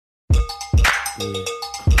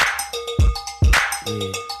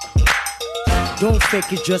Don't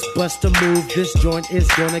fake it, just bust a move. This joint is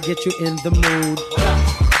gonna get you in the mood.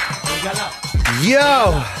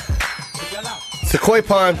 Yo, it's the Koy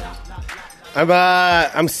Pond.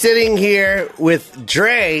 I'm sitting here with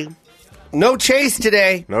Dre. No Chase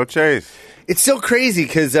today. No Chase. It's so crazy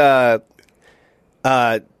because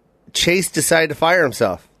Chase decided to fire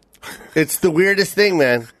himself. It's the weirdest thing,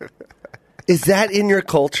 man. Is that in your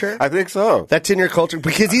culture? I think so. That's in your culture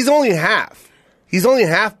because he's only half. He's only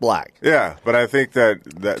half black. Yeah, but I think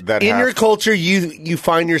that in your culture, you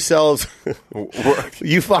find yourselves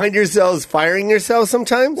firing yourselves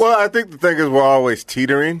sometimes. Well, I think the thing is we're always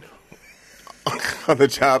teetering on the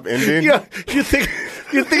job ending. Yeah, you think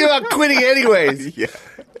about quitting anyways. Yeah.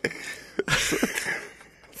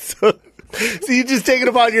 So you just take it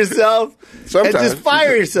upon yourself Sometimes and just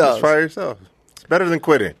fire yourself. Just fire yourself. It's better than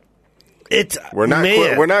quitting. We're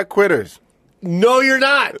not quitters. No, you're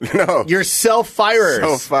not. No. You're self-firers.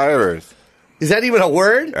 Self-firers. Is that even a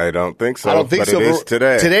word? I don't think so. I don't think but so. It is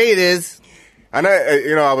today. Today it is. And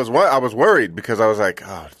I was worried because I was like,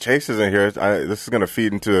 oh, Chase isn't here. This is going to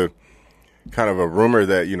feed into kind of a rumor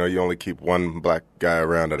that, you only keep one black guy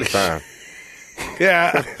around at a time.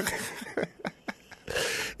 Yeah.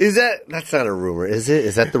 That's not a rumor, is it?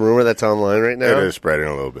 Is that the rumor that's online right now? It is spreading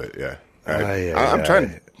a little bit, yeah. I'm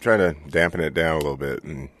trying to dampen it down a little bit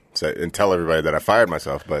and tell everybody that I fired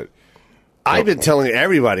myself, but I've been telling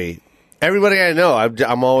everybody I know.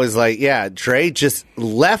 I'm always like, yeah, Dre just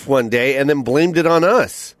left one day and then blamed it on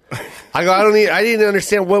us. I go, I didn't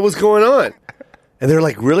understand what was going on, and they're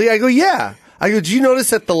like, really? I go, yeah. I go, did you notice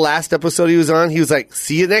that the last episode he was on, he was like,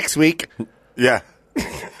 see you next week. Yeah.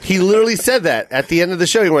 He literally said that at the end of the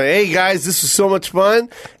show. He went, hey guys, this was so much fun,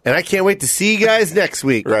 and I can't wait to see you guys next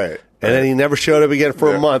week. Right. And then he never showed up again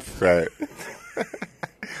for a month. Right.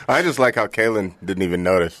 I just like how Caelan didn't even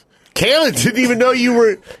notice. Caelan didn't even know you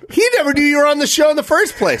were... He never knew you were on the show in the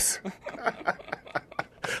first place.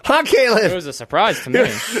 Huh, Caelan? It was a surprise to me.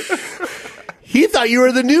 He thought you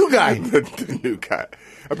were the new guy. the new guy.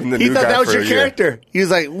 He thought that was your character. He was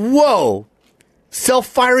like, whoa,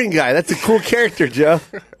 self-firing guy. That's a cool character, Joe.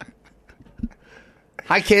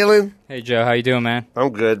 Hi, Caelan. Hey, Joe. How you doing, man?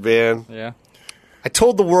 I'm good, man. Yeah. I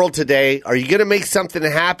told the world today, are you going to make something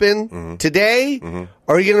happen today, or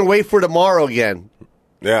are you going to wait for tomorrow again?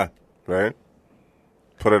 Yeah, right?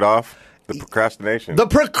 Put it off. The procrastination. The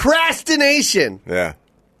procrastination. Yeah.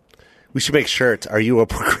 We should make shirts. Are you a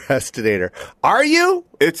procrastinator? Are you?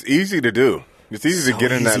 It's easy to do. It's easy to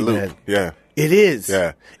get in that loop. Man. Yeah. It is.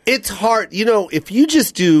 Yeah. It's hard. If you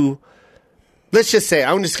just do, let's just say,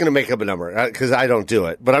 I'm just going to make up a number because I don't do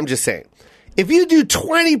it, but I'm just saying. If you do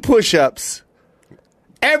 20 push-ups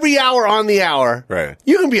every hour on the hour, right,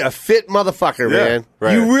 you can be a fit motherfucker, man.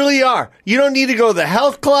 Right. You really are. You don't need to go to the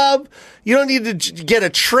health club. You don't need to get a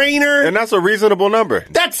trainer. And that's a reasonable number.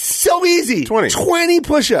 That's so easy. 20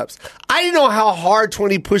 push-ups. I didn't know how hard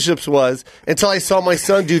 20 push-ups was until I saw my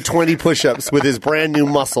son do 20 push-ups with his brand new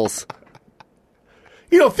muscles.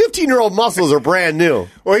 15-year-old muscles are brand new.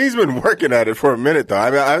 Well, he's been working at it for a minute,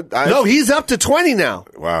 though. No, he's up to 20 now.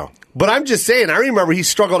 Wow. But I'm just saying, I remember he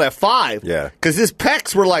struggled at 5. Yeah. Because his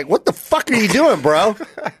pecs were like, what the fuck are you doing, bro?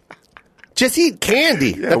 Just eat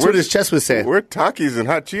candy. Yeah, that's what his chest was saying. We're Takis and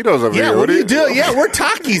hot Cheetos over here. Yeah, what are you doing? Yeah, we're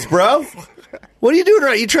Takis, bro. What are you doing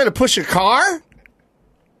right? You trying to push a car?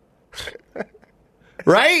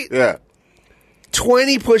 Right? Yeah.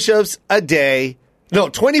 20 push-ups a day. No,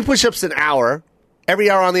 20 push-ups an hour. Every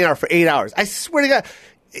hour on the hour for 8 hours. I swear to God,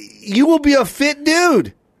 you will be a fit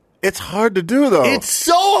dude. It's hard to do, though. It's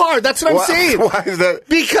so hard. That's what I'm saying. Why is that?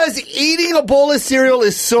 Because eating a bowl of cereal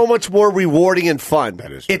is so much more rewarding and fun.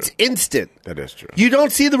 That is true. It's instant. That is true. You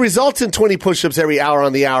don't see the results in 20 push-ups every hour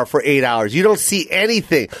on the hour for 8 hours. You don't see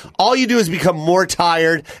anything. All you do is become more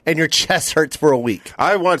tired and your chest hurts for a week.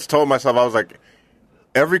 I once told myself, I was like,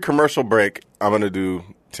 every commercial break, I'm going to do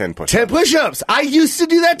 10 push-ups. 10 push-ups. I used to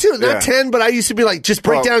do that too. Not 10, but I used to be like, just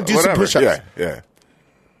break down and do some push-ups. Yeah.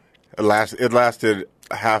 It lasted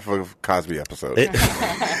half of Cosby episode.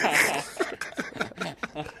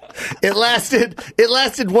 It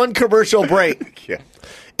lasted one commercial break. Yeah.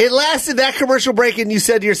 It lasted that commercial break, and you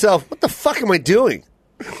said to yourself, what the fuck am I doing?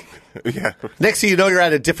 Yeah. Next thing you know, you're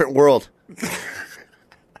at a different world.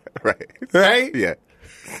 Right? Yeah.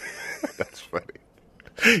 That's funny.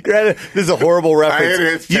 This is a horrible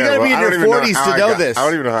reference. You got to be in your 40s to know this. I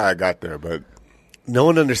don't even know how I got there, but no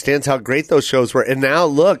one understands how great those shows were. And now,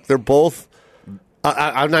 look, they're both.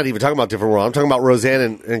 I'm not even talking about different world. I'm talking about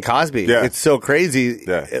Roseanne and Cosby. Yeah. It's so crazy.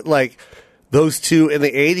 Yeah. Like those two in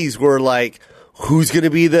the 80s were like, who's going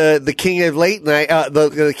to be the king of late night,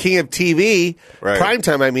 the king of TV, right.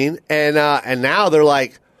 primetime, I mean. And now they're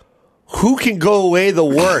like, who can go away the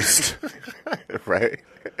worst? Right?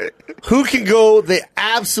 Who can go the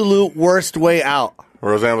absolute worst way out?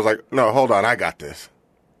 Roseanne was like, no, hold on, I got this.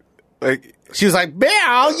 Like, She was like,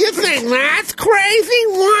 Bill, you think that's crazy?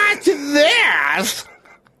 Watch this.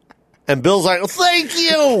 And Bill's like, thank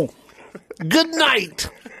you. Good night.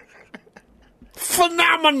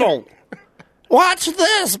 Phenomenal. Watch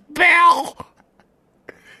this, Bill.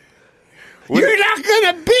 You're not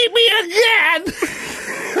going to beat me again.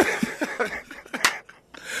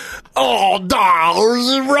 Oh,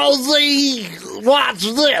 darling, Rosie, watch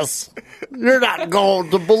this. You're not going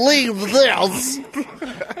to believe this. No,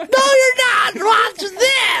 you're not. Watch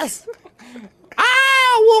this.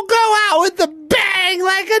 I will go out with the bang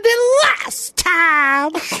like I did last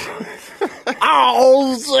time.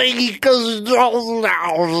 Oh, see, because...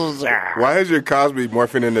 why is your Cosby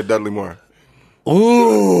morphing into Dudley Moore?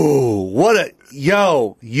 Ooh, what a...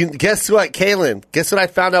 Yo, guess what, Caelan? Guess what I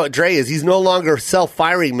found out with Dre is he's no longer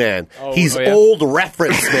self-firing man. He's yeah. old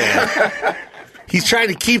reference man. He's trying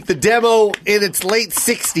to keep the demo in its late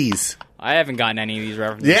 60s. I haven't gotten any of these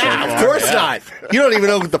references. Yeah, so of far. course Yeah. not. You don't even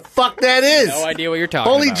know what the fuck that is. No idea what you're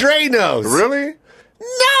talking Only about. Dre knows. Really?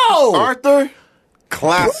 No! Arthur?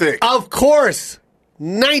 Classic. Of course.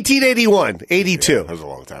 1981, 82. That was a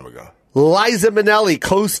long time ago. Liza Minnelli,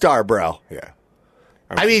 co-star, bro. Yeah.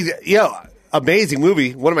 I mean, amazing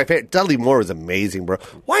movie. One of my favorite. Dudley Moore was amazing, bro.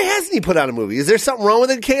 Why hasn't he put out a movie? Is there something wrong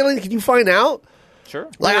with it, Caelan? Can you find out? Sure.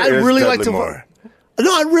 Like, Where I'd is really Dudley like to. Moore?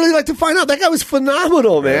 No, I'd really like to find out. That guy was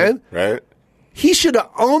phenomenal, man. Right? He should have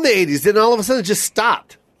owned the 80s. Then all of a sudden, it just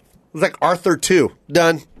stopped. It was like Arthur 2.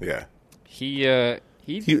 Done. Yeah. He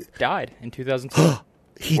died in 2002.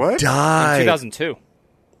 He What? In died. 2002.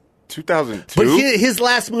 2002? But his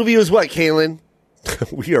last movie was what, Caelan?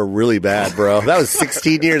 We are really bad, bro. That was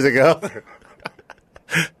 16 years ago.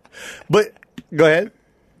 But go ahead.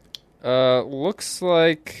 Looks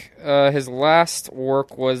like his last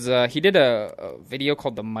work was he did a video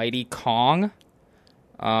called The Mighty Kong.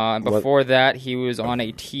 And before that, he was on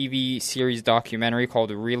a TV series documentary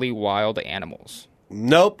called Really Wild Animals.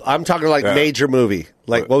 Nope. I'm talking like major movie.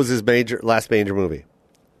 Like, what was his last major movie?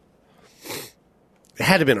 It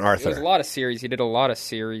had to have been Arthur. There's a lot of series. He did a lot of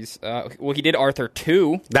series. Well, he did Arthur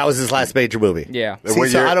 2. That was his last major movie. Yeah. See, What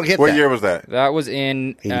so year, I don't get what that. year was that? That was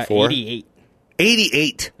in 84? 88.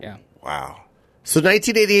 88. Yeah. Wow. So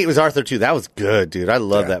 1988 was Arthur 2. That was good, dude. I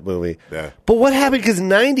love that movie. Yeah. But what happened? Because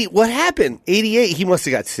what happened? 88, he must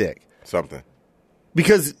have got sick. Something.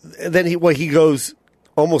 Because then he goes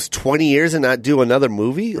almost 20 years and not do another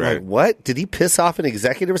movie? Right. Like, what? Did he piss off an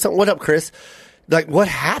executive or something? What up, Chris? Like, what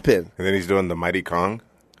happened? And then he's doing the Mighty Kong.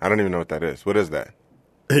 I don't even know what that is. What is that?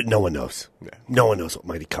 No one knows. Yeah. No one knows what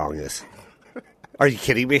Mighty Kong is. Are you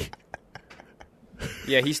kidding me?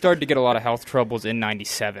 Yeah, he started to get a lot of health troubles in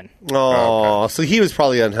 97. Oh, so he was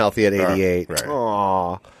probably unhealthy at 88. Right.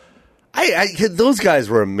 Oh, those guys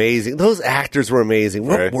were amazing. Those actors were amazing.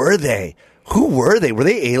 What Right. were they? Who were they? Were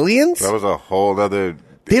they aliens? That was a whole other...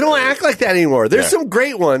 They don't act like that anymore. There's Yeah. some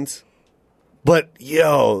great ones, but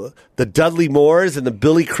the Dudley Moores and the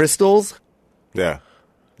Billy Crystals Yeah.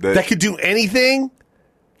 that could do anything.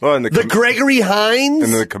 Well, and The Gregory Hines,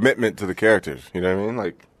 and the commitment to the characters. You know what I mean?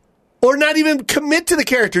 Like, or not even commit to the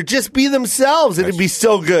character, just be themselves, and it'd be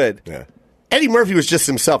so good. yeah. Eddie Murphy was just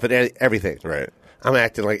himself in everything. Right. I'm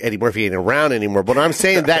acting like Eddie Murphy ain't around anymore, but I'm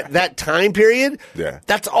saying that time period, Yeah.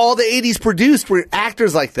 that's all the 80s produced were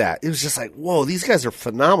actors like that. It was just like, whoa, these guys are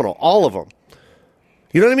phenomenal, all of them.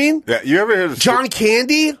 You know what I mean? Yeah. You ever hear the John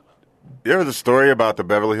Candy? You ever the story about the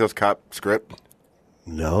Beverly Hills Cop script?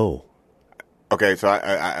 No. Okay, so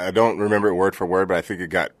I don't remember it word for word, but I think it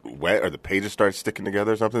got wet or the pages started sticking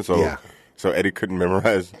together or something. So Yeah. so Eddie couldn't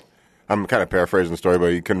memorize. I'm kind of paraphrasing the story,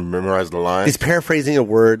 but he couldn't memorize the lines. Is paraphrasing a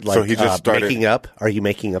word like So he just started- making up? Are you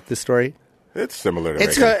making up this story? It's similar to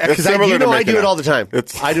It's making- because similar to I making do it up. all the time.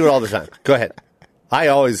 I do it all the time. Go ahead. I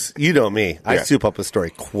always, you know me. I Yeah. soup up a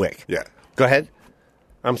story quick. Yeah. Go ahead.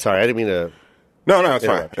 I'm sorry. I didn't mean to. No, it's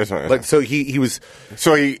fine. interrupt. It's fine. Like, so he was.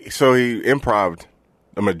 So he improv'd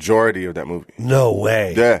a majority of that movie. No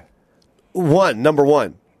way. Yeah. Number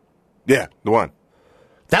one. Yeah, the one.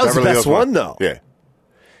 That was Beverly the best Hills one, though. Yeah.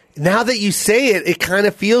 Now that you say it, it kind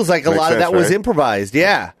of feels like a Makes lot of sense, that was right? improvised.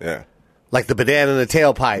 Yeah. Yeah. Like the banana in the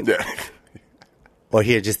tailpipe. Yeah. Or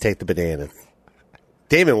here, just take the banana.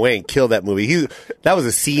 Damon Wayne killed that movie. That was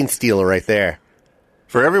a scene stealer right there.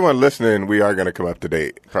 For everyone listening, we are going to come up to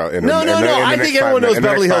date. Probably in the- No. in the I next think 5 everyone knows minutes- in the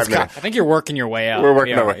Beverly next Hills 5 Cop. minutes. I think you're working your way out. We're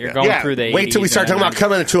working Yeah, our way. You're going Yeah. through the 80s. Wait till we start man. talking about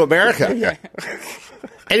Coming to America.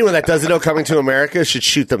 Anyone that doesn't know Coming to America should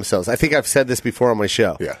shoot themselves. I think I've said this before on my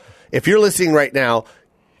show. Yeah. If you're listening right now,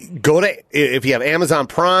 if you have Amazon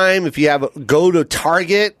Prime, go to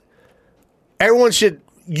Target. Everyone should,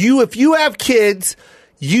 if you have kids,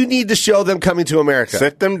 you need to show them Coming to America.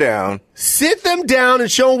 Sit them down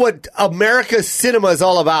And show them what America's cinema is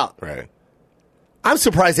all about. Right. I'm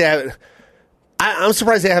surprised they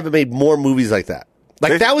haven't made more movies like that.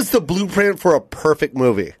 That was the blueprint for a perfect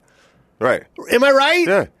movie. Right. Am I right?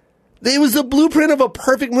 Yeah. It was the blueprint of a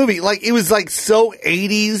perfect movie. It was so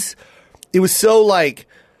 80s. It was so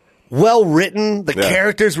well written. The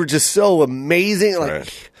characters were just so amazing.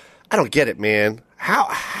 Right. I don't get it, man.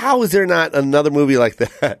 How is there not another movie like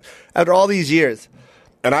that after all these years?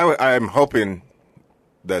 And I'm hoping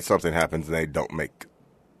that something happens and they don't make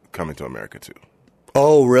Coming to America 2.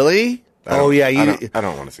 Oh, really? I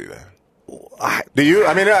don't want to see that. Do you?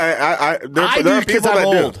 I mean, there are people that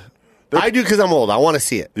old. do. I do because I'm old. I want to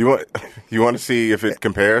see it. You want to see if it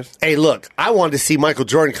compares? Hey, look, I wanted to see Michael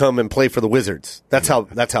Jordan come and play for the Wizards. That's how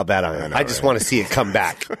bad I am. I just want to see it come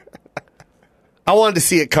back. I wanted to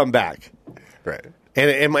see it come back. Right.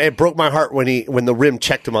 And it broke my heart when the rim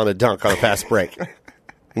checked him on a dunk on a fast break.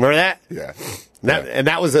 Remember that? Yeah. And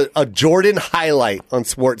that was a Jordan highlight on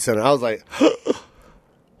SportsCenter. I was like,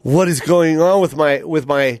 what is going on with my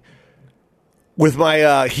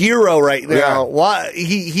hero right now? Yeah. Why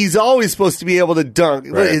he's always supposed to be able to dunk.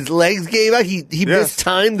 Right. His legs gave out. He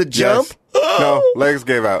mistimed the jump. Yes. No, legs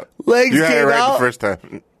gave out. Legs you had gave it right out? the first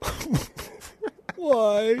time.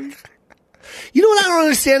 Why? You know what I don't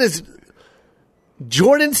understand is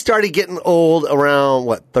Jordan started getting old around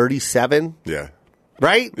 37? Yeah.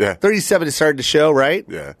 Right? Yeah. 37 it started to show, right?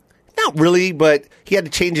 Yeah. Not really, but he had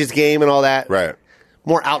to change his game and all that. Right.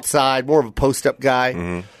 More outside, more of a post-up guy.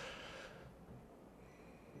 Mm-hmm.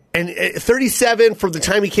 And 37, from the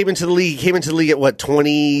time he came into the league, at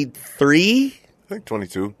 23? I think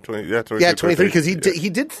 22. 22. Yeah, 23, because he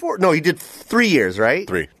did 3 years, right?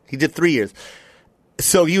 3. He did 3 years.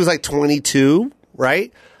 So he was 22,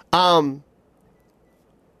 right?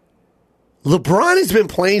 LeBron has been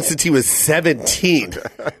playing since he was 17.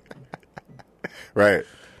 Right.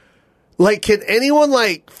 Can anyone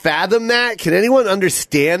fathom that? Can anyone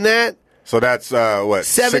understand that? So that's 17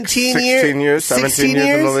 16 years? 17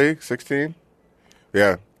 years in the league? 16?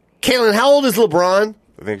 Yeah. Caelan, how old is LeBron?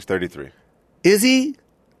 I think he's 33. Is he?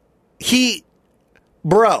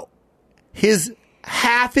 Bro,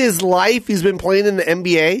 half his life he's been playing in the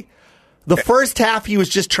NBA. The first half he was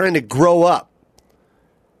just trying to grow up.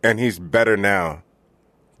 And he's better now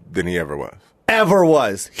than he ever was.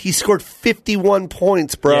 He scored 51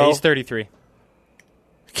 points, bro. Yeah, he's 33.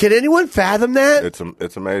 Can anyone fathom that?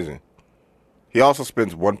 It's amazing. He also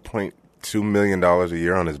spends $1.2 million a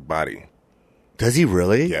year on his body. Does he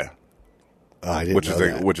really? Yeah. Oh, I didn't know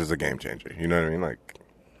that. Which is a game changer. You know what I mean?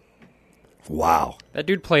 Wow. That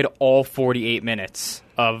dude played all 48 minutes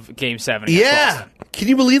of Game 7 against Boston. Can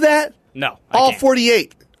you believe that? No. All can't.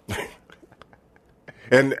 48.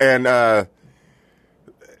 And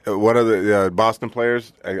one of the Boston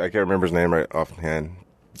players, I can't remember his name right offhand.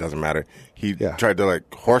 Doesn't matter. He tried to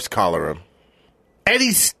horse collar him. And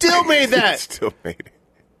he still made that. Still made it.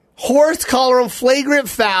 Horse collar him, flagrant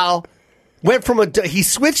foul. Went from he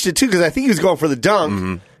switched it too because I think he was going for the dunk.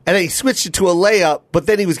 Mm-hmm. And then he switched it to a layup, but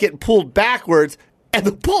then he was getting pulled backwards, and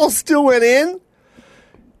the ball still went in.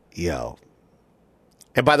 Yo.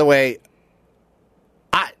 And by the way,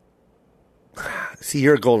 see,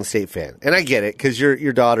 you're a Golden State fan, and I get it because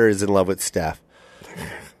your daughter is in love with Steph.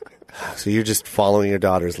 So you're just following your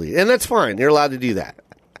daughter's lead, and that's fine. You're allowed to do that.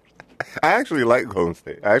 I actually like Golden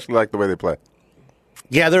State. I actually like the way they play.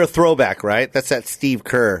 Yeah, they're a throwback, right? That's that Steve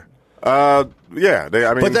Kerr. Yeah.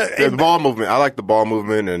 The ball movement. I like the ball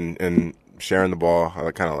movement and sharing the ball.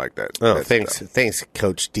 I kind of like that. Oh, thanks,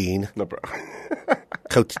 Coach Dean. No problem.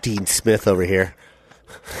 Coach Dean Smith over here.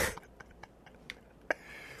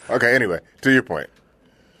 Okay, anyway, to your point.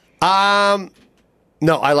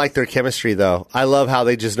 No, I like their chemistry, though. I love how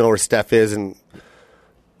they just know where Steph is, and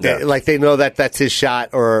they know that that's his shot,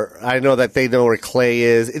 or I know that they know where Clay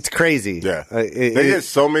is. It's crazy. Yeah. They get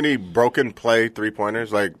so many broken play three-pointers.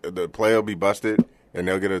 The play will be busted, and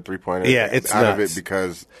they'll get a three-pointer it's out nuts. of it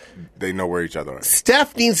because they know where each other are.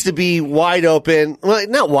 Steph needs to be wide open. Well,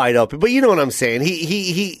 not wide open, but you know what I'm saying.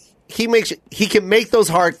 He can make those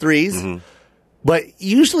hard threes. Mm-hmm. But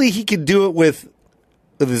usually he can do it with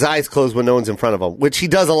his eyes closed when no one's in front of him, which he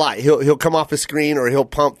does a lot. He'll come off a screen or he'll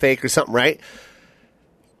pump fake or something, right?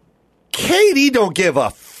 KD don't give a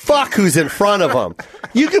fuck who's in front of him.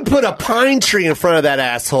 You can put a pine tree in front of that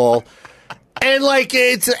asshole, and I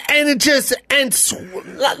can't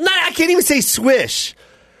even say swish.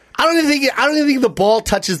 I don't even think the ball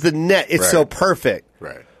touches the net. It's so perfect.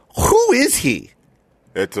 Right. Who is he?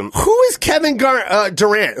 Who is Kevin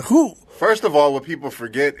Durant? Who? First of all, what people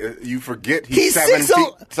forget, you forget he's 7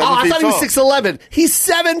 feet. I thought he was 6'11". He's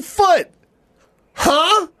 7 foot.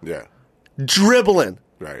 Huh? Yeah. Dribbling.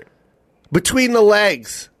 Right. Between the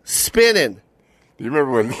legs. Spinning. Do you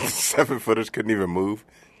remember when 7-footers couldn't even move?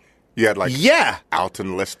 You had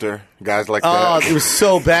Alton Lister, guys like that. Oh, it was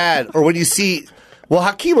so bad. Or when you see... Well,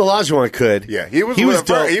 Hakeem Olajuwon could. Yeah, he was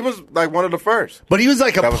dope. He was like one of the first. But he was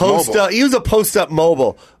like a post-up. He was a post-up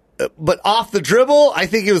mobile. But off the dribble, I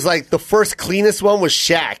think it was like the first cleanest one was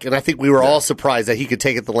Shaq, and I think we were all surprised that he could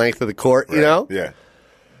take it the length of the court, you know? Yeah.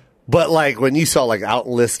 But like when you saw like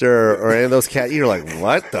Alton Lister or any of those cats, you're like,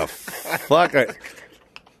 what the fuck?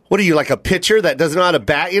 What are you, like a pitcher that doesn't know how to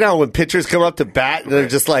bat? You know when pitchers come up to bat and they're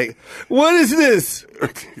just like, what is this?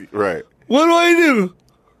 Right. What do I do?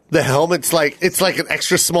 The helmet's like, it's like an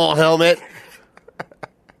extra small helmet.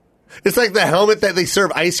 It's like the helmet that they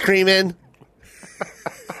serve ice cream in.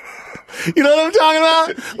 You know what I'm talking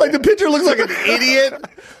about? Like the pitcher looks like an idiot.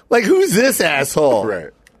 Like who's this asshole? Right.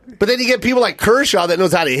 But then you get people like Kershaw that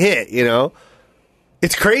knows how to hit, you know?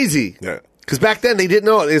 It's crazy. Yeah. Because back then they didn't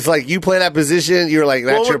know. It's like you play that position, you're like,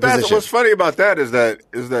 that's your position. What's funny about that is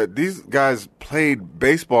that these guys played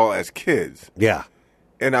baseball as kids. Yeah.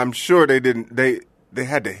 And I'm sure they didn't they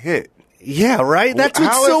had to hit. Yeah, right? That's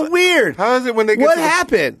what's so weird. How is it when they get What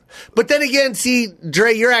happened? But then again, see,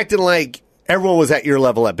 Dre, you're acting like everyone was at your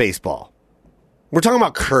level at baseball. We're talking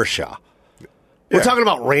about Kershaw. We're talking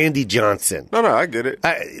about Randy Johnson. No, I get it.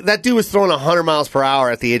 That dude was throwing 100 miles per hour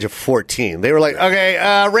at the age of 14. They were like,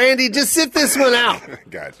 okay, Randy, just sit this one out.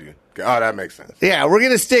 Got you. Oh, that makes sense. Yeah, we're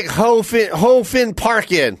going to stick Ho Fin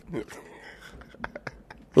Park in.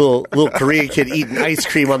 little Korean kid eating ice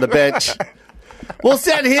cream on the bench. We'll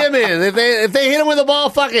send him in. If they hit him with a ball,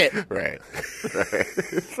 fuck it. Right.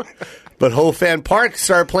 But Ho Fan Park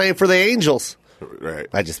started playing for the Angels. Right.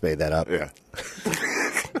 I just made that up. Yeah.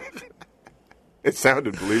 It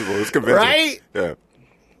sounded believable. It was convincing. Right? Yeah.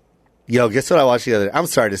 Yo, guess what I watched the other day? I'm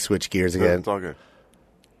sorry to switch gears again. It's all good.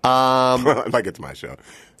 Like it's my show.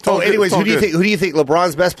 Anyways, who do you think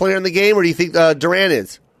LeBron's best player in the game, or do you think Durant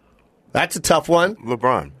is? That's a tough one.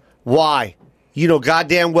 LeBron. Why? You know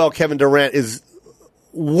goddamn well Kevin Durant is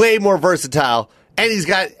way more versatile, and he's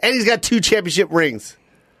got 2 championship rings.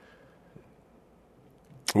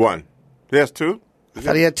 1. He has 2? I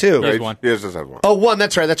thought he had 2. He has 1. He just has 1. Oh, 1.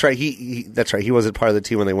 That's right. That's right. He wasn't part of the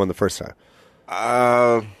team when they won the first time.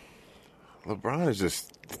 LeBron is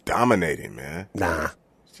just dominating, man. Nah.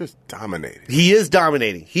 He's just dominating. He is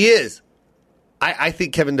dominating. He is. I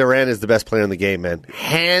think Kevin Durant is the best player in the game, man.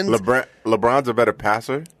 LeBron's a better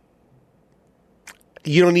passer?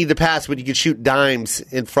 You don't need to pass, but you can shoot dimes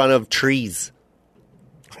in front of trees.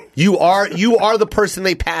 You are the person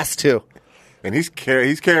they pass to. And he's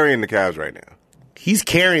carrying the Cavs right now. He's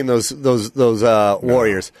carrying those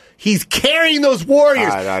Warriors. He's carrying those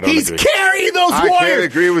Warriors. He's carrying those Warriors. I can't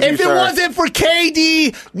agree with you, If it wasn't for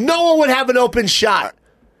KD, no one would have an open shot.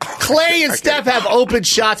 Clay and Steph have open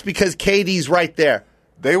shots because KD's right there.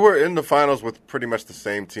 They were in the finals with pretty much the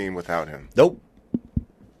same team without him. Nope.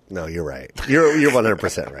 No, you're right. You're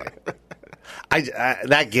 100% right.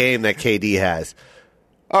 That game that KD has.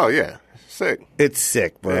 Oh yeah, sick. It's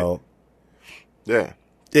sick, bro. Yeah.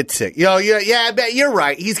 It's sick. Yo, yeah, I bet you're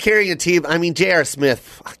right. He's carrying a team. I mean, J.R. Smith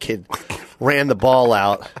fucking ran the ball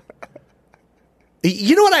out.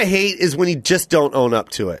 You know what I hate is when you just don't own up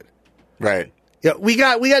to it. Right. Yeah, we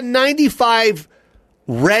got 95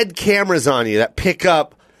 red cameras on you that pick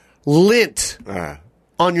up lint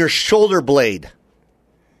on your shoulder blade.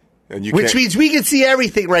 Which means we can see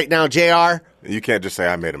everything right now, JR. You can't just say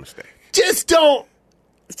I made a mistake. Just don't.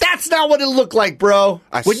 That's not what it looked like, bro.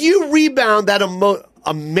 When you rebound that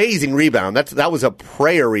amazing rebound, that was a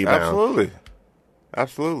prayer rebound.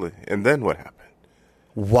 Absolutely. And then what happened?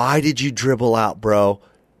 Why did you dribble out, bro?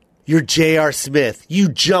 You're J.R. Smith. You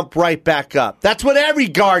jump right back up. That's what every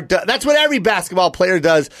guard does. That's what every basketball player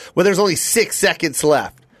does when there's only 6 seconds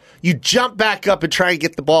left. You jump back up and try and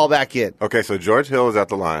get the ball back in. Okay, so George Hill is at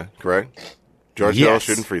the line, correct? George Hill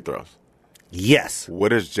shooting free throws. Yes.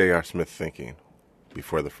 What is J.R. Smith thinking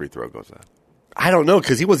before the free throw goes out? I don't know,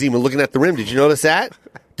 because he wasn't even looking at the rim. Did you notice that?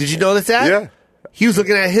 Yeah. He was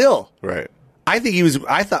looking at Hill. Right. I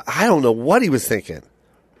don't know what he was thinking.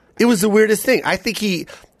 It was the weirdest thing. I think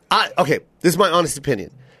okay, this is my honest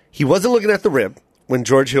opinion. He wasn't looking at the rim when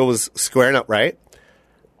George Hill was squaring up, right?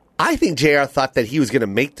 I think JR thought that he was going to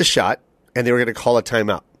make the shot and they were going to call a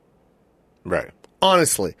timeout. Right.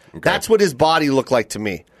 Honestly. Okay. That's what his body looked like to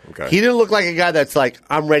me. Okay. He didn't look like a guy that's like,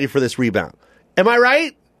 I'm ready for this rebound. Am I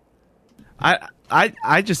right?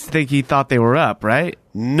 I just think he thought they were up, right?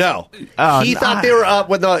 No. Oh, He thought they were up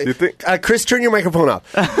when You think- Chris, turn your microphone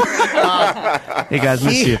off. Hey guys,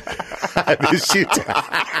 miss you. I miss you.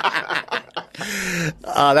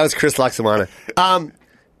 That was Chris Laxamana.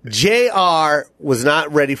 JR was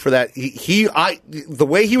not ready for that. The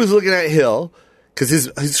way he was looking at Hill, because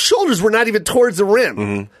his shoulders were not even towards the rim.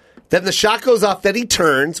 Mm-hmm. Then the shot goes off, then he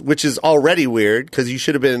turns, which is already weird, because you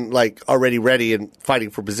should have been like already ready and fighting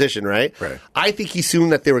for position, right? Right. I think he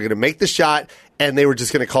assumed that they were going to make the shot, and they were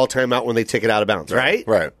just going to call timeout when they take it out of bounds, right?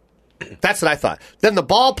 Right. That's what I thought. Then the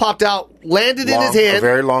ball popped out, landed in his A hand.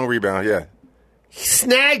 very long rebound, yeah. He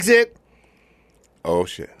snags it. Oh,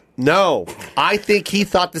 shit. No, I think he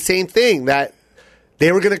thought the same thing, that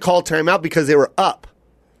they were going to call timeout because they were up.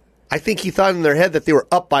 I think he thought in their head that they were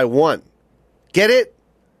up by 1. Get it?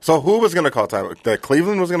 So who was going to call timeout? That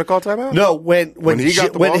Cleveland was going to call timeout? No, when he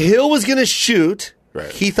got the ball? Hill was going to shoot,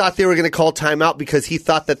 Right. he thought they were going to call timeout because he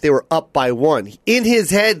thought that they were up by 1. In his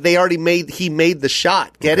head, he made the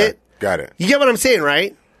shot. Get Okay, it? got it. You get what I'm saying,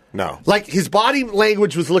 right? No. Like his body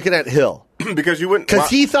language was looking at Hill. Because you wouldn't... Because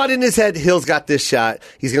he thought in his head, Hill's got this shot.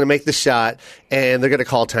 He's going to make the shot, and they're going to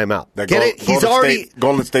call timeout. Get it? He's already...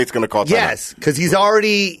 Golden State's going to call timeout. Yes, because he's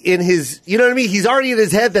already in his... You know what I mean? He's already in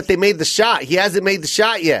his head that they made the shot. He hasn't made the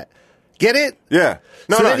shot yet. Get it? Yeah.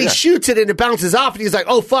 So then he shoots it, and it bounces off, and he's like,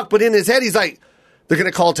 oh, fuck. But in his head, he's like, they're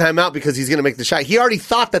going to call timeout because he's going to make the shot. He already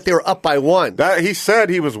thought that they were up by 1. He said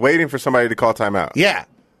he was waiting for somebody to call timeout. Yeah.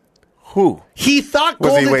 Who? He thought...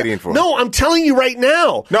 Was he waiting for? No, I'm telling you right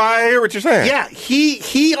now. No, I hear what you're saying. Yeah,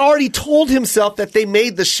 he already told himself that they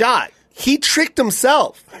made the shot. He tricked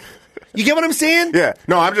himself. You get what I'm saying? Yeah.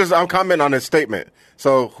 No, I'm commenting on his statement.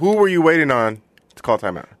 So who were you waiting on to call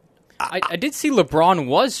timeout? I did see LeBron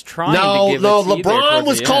was trying to give No, it to you there LeBron towards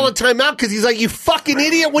was the calling end. timeout because he's like, you fucking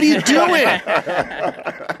idiot, what are you doing?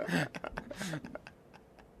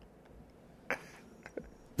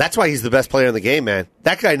 That's why he's the best player in the game, man.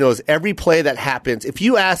 That guy knows every play that happens. If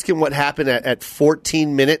you ask him what happened at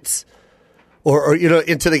 14 minutes or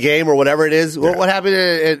into the game or whatever it is, what happened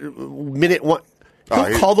at minute 1,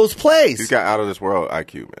 he'll call those plays. He's got out of this world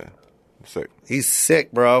IQ, man. I'm sick. He's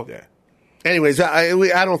sick, bro. Yeah. Anyways, I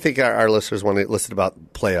don't think our listeners want to listen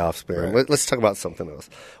about playoffs, man. Right. Let's talk about something else.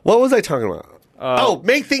 What was I talking about?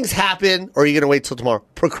 Make things happen, or are you going to wait till tomorrow?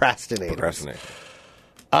 Procrastinate.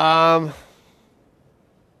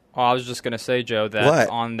 I was just going to say, Joe, that What?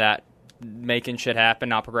 on that making shit happen,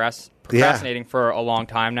 not procrastinating for a long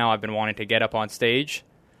time now, I've been wanting to get up on stage.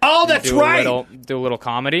 Oh, that's right. Do a little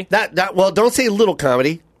comedy. Well, don't say little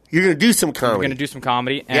comedy. You're going to do some I'm comedy. going to do some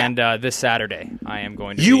comedy, and this Saturday I am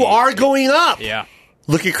going to You are going up. Yeah.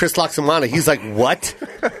 Look at Chris Laxamana. He's like, what?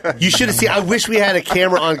 You should have seen. I wish we had a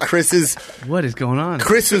camera on Chris's. What is going on?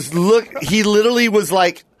 Chris was he literally was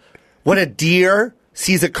like, what a deer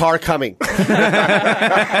sees a car coming.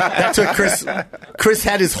 That's what Chris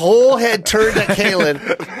had his whole head turned at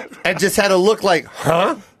Caelan and just had a look like,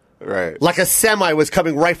 huh? Right. Like a semi was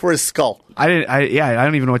coming right for his skull. I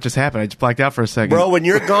don't even know what just happened. I just blacked out for a second. Bro, when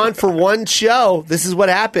you're gone for one show, this is what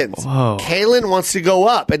happens. Whoa. Caelan wants to go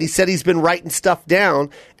up, and he said he's been writing stuff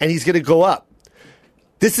down, and he's going to go up.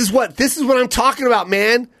 This is what I'm talking about,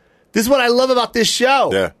 man. This is what I love about this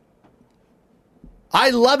show. Yeah.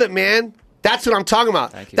 I love it, man. That's what I'm talking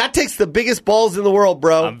about. Thank you. That takes the biggest balls in the world,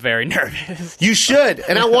 bro. I'm very nervous. You should,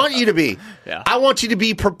 and I want you to be. Yeah. I want you to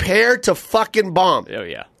be prepared to fucking bomb. Oh,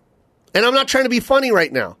 yeah. And I'm not trying to be funny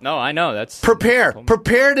right now. No, I know. That's Prepare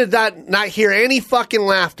to not hear any fucking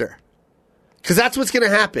laughter. Because that's what's going to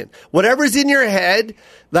happen. Whatever's in your head,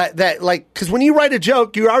 because when you write a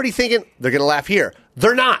joke, you're already thinking, they're going to laugh here.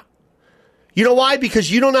 They're not. You know why?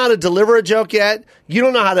 Because you don't know how to deliver a joke yet. You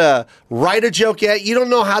don't know how to write a joke yet. You don't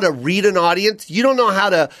know how to read an audience. You don't know how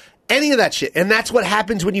to, any of that shit. And that's what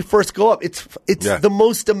happens when you first go up. It's the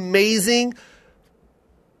most amazing,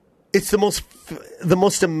 it's the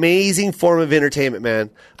most amazing form of entertainment, man.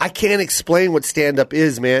 I can't explain what stand-up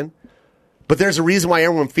is, man. But there's a reason why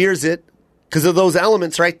everyone fears it. Because of those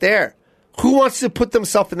elements right there. Who wants to put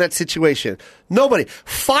themselves in that situation? Nobody.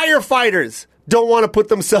 Firefighters don't want to put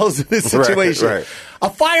themselves in this situation. Right. A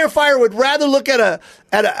firefighter would rather look at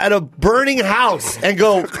a burning house and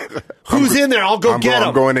go, who's in there? I'll go get him.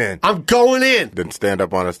 I'm going in. I'm going in. Then stand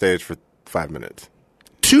up on a stage for 5 minutes.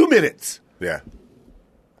 2 minutes. Yeah.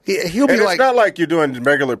 He'll be And like, it's not like you're doing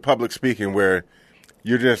regular public speaking where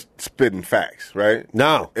you're just spitting facts, right?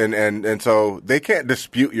 No. And so they can't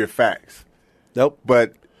dispute your facts. nope.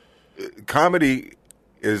 But comedy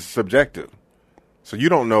is subjective. So you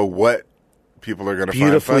don't know what people are going to find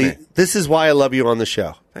Beautifully. funny. This is why I love you on the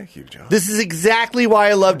show. Thank you, John. This is exactly why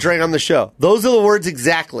I love Dre on the show. Those are the words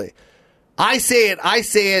exactly. I say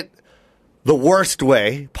it the worst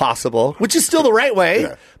way possible, which is still the right way,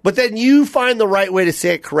 Yeah. but then you find the right way to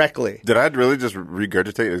say it correctly. Did I really just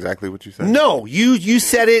regurgitate exactly what you said? No, you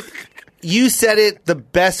said it. You said it the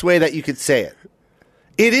best way that you could say it.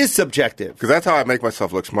 It is subjective. Because that's how I make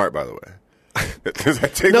myself look smart, by the way. 'Cause I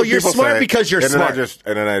take No, what you're people smart say, because you're and smart.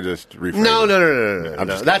 And then I just rephrase No, it. no.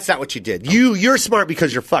 just That's not what you did. You're smart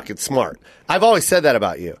because you're fucking smart. I've always said that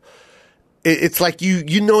about you. It's like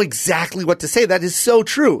you know exactly what to say. That is so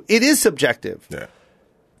true. It is subjective. Yeah.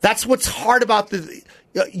 That's what's hard about the.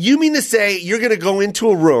 You mean to say you're going to go into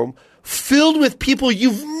a room filled with people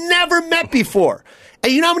you've never met before?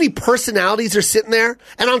 And you know how many personalities are sitting there?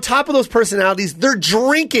 And on top of those personalities, they're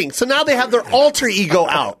drinking. So now they have their alter ego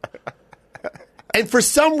out. And for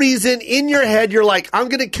some reason, in your head, you're like, I'm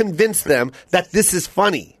going to convince them that this is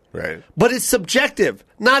funny. Right. But it's subjective.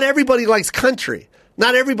 Not everybody likes country.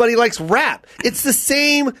 Not everybody likes rap. It's the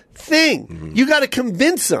same thing. Mm-hmm. You got to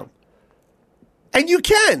convince them. And you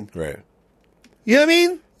can. Right. You know what I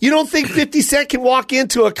mean? You don't think 50 Cent can walk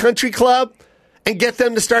into a country club and get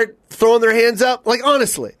them to start throwing their hands up? Like,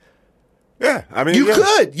 honestly. Yeah. I mean, You yeah.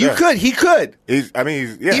 could. You Yeah. could. He could. He's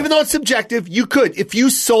yeah. Even though it's subjective, you could. If you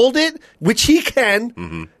sold it, which he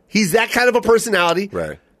can, he's that kind of a personality,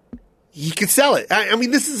 Right. he could sell it. I mean,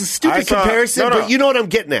 this is a stupid I saw- comparison, no. but you know what I'm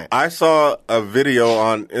getting at. I saw a video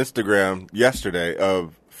on Instagram yesterday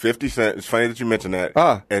of 50 Cent. It's funny that you mentioned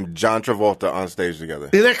that. And John Travolta on stage together.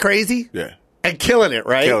 Isn't that crazy? Yeah. And killing it,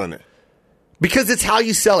 right? Killing it. Because it's how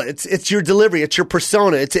you sell it. It's your delivery. It's your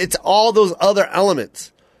persona. It's all those other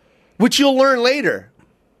elements, which you'll learn later.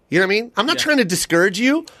 You know what I mean? I'm not trying to discourage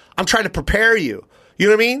you. I'm trying to prepare you. You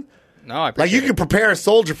know what I mean? No, I Like appreciate you can it. prepare a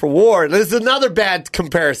soldier for war. There's another bad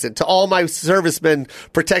comparison to all my servicemen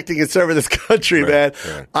protecting and serving this country, man.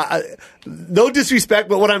 right. No disrespect,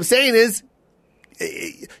 but what I'm saying is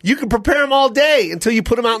you can prepare them all day until you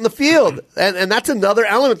put them out in the field. And that's another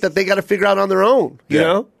element that they got to figure out on their own, you Yeah.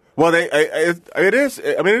 know? Well, it is.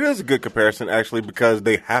 I mean, it is a good comparison actually because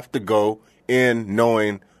they have to go in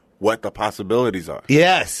knowing what the possibilities are.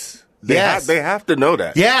 Yes. They have to know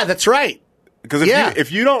that. Yeah, that's right. Because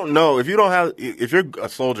if you don't know, if you're a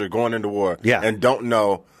soldier going into war and don't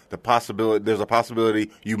know the possibility, there's a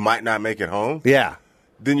possibility you might not make it home. Yeah.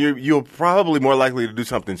 Then you're probably more likely to do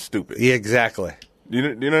something stupid. Yeah, exactly.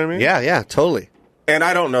 You know what I mean? Yeah, totally. And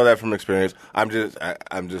I don't know that from experience. I'm just.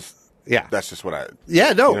 Yeah. That's just what I.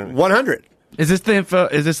 Yeah, no, You know? 100. Is this the info?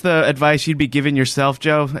 Is this the advice you'd be giving yourself,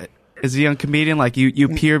 Joe? As a young comedian, like you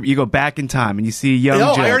go back in time and you see young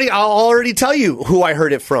No, Joe. I'll already tell you who I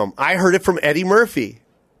heard it from. I heard it from Eddie Murphy.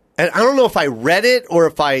 And I don't know if I read it or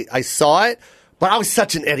if I saw it, but I was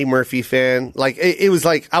such an Eddie Murphy fan. Like, it was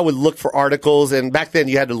like I would look for articles, and back then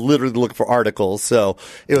you had to literally look for articles. So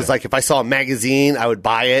it was like if I saw a magazine, I would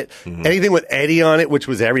buy it. Anything with Eddie on it, which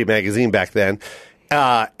was every magazine back then.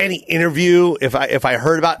 Any interview, if I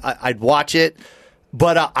heard about, I'd watch it.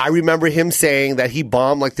 But I remember him saying that he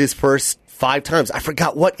bombed like this first 5 times. I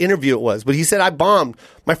forgot what interview it was, but he said, I bombed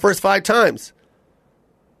my first 5 times.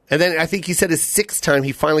 And then I think he said his 6th time,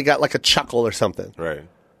 he finally got like a chuckle or something. Right.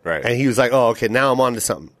 And he was like, "Oh, okay, now I'm on to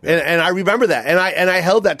something." And I remember that, and I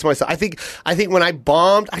held that to myself. I think when I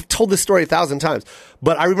bombed, I've told this story 1,000 times,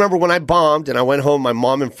 but I remember when I bombed and I went home. My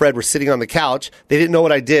mom and Fred were sitting on the couch. They didn't know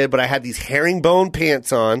what I did, but I had these herringbone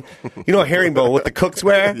pants on. You know, herringbone, what the cooks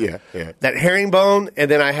wear. Yeah. That herringbone, and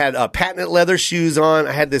then I had patent leather shoes on.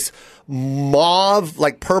 I had this mauve,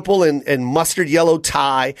 like purple and mustard yellow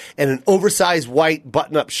tie, and an oversized white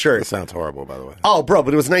button-up shirt. That sounds horrible, by the way. Oh, bro,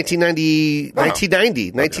 but it was 1989,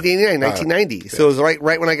 1990. So it was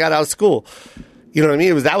right when I got out of school. You know what I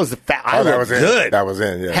mean? That was the fat. I looked good. That was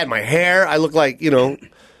in. Yeah. Had my hair. I looked like,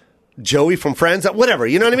 Joey from Friends. Whatever.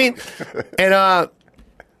 You know what I mean? And I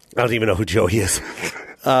don't even know who Joey is.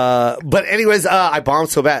 But anyways, I bombed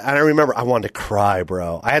so bad. And I remember I wanted to cry,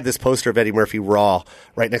 bro. I had this poster of Eddie Murphy Raw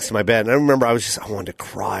right next to my bed. And I remember I wanted to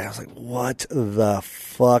cry. I was like, what the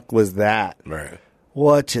fuck was that? Right.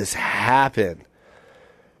 What just happened?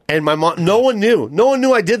 And my mom, no one knew. No one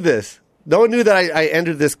knew I did this. No one knew that I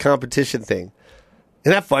entered this competition thing.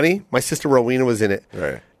 Isn't that funny? My sister Rowena was in it.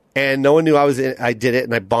 Right. And no one knew I did it,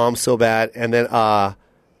 and I bombed so bad. And then I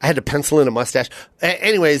had to pencil in a mustache.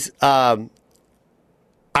 Anyways, I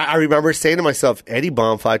remember saying to myself, Eddie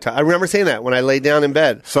bombed 5 times. I remember saying that when I laid down in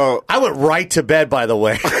bed. So I went right to bed, by the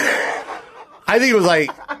way. I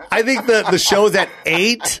think the show's at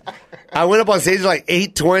 8. I went up on stage at like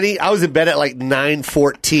 8:20. I was in bed at like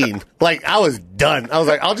 9:14. Like, I was done. I was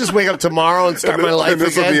like, I'll just wake up tomorrow and start my life and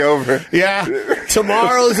this again. will be over. Yeah.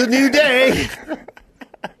 Tomorrow's a new day.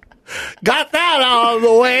 Got that out of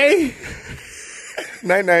the way.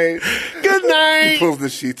 Night night. Good night. He pulls the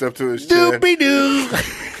sheets up to his chin. Doopy doo.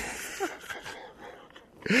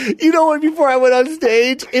 You know what? Before I went on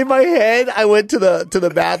stage, in my head, I went to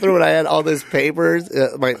the bathroom and I had all these papers,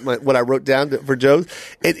 what I wrote down for jokes,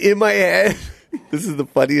 and in my head, this is the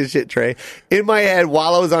funniest shit, Trey. In my head,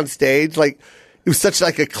 while I was on stage, like it was such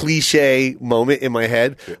like a cliche moment in my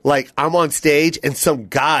head. Like I'm on stage and some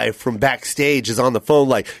guy from backstage is on the phone,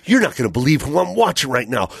 like, "You're not going to believe who I'm watching right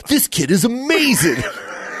now. This kid is amazing."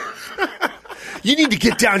 You need to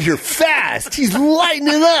get down here fast. He's lighting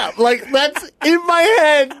it up. Like that's in my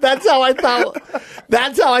head. That's how I thought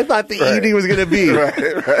the evening was going to be.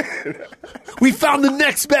 Right. We found the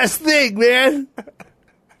next best thing, man.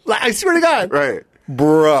 Like I swear to God. Right.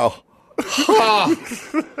 Bro.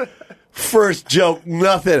 First joke,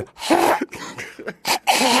 nothing.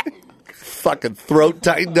 Fucking throat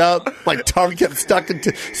tightened up. My tongue kept sticking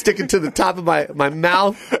to the top of my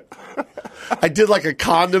mouth. I did like a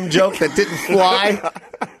condom joke that didn't fly.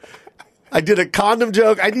 I did a condom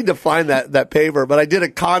joke. I need to find that paper, but I did a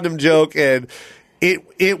condom joke and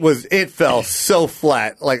it fell so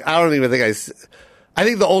flat. Like I don't even think I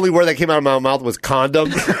think the only word that came out of my mouth was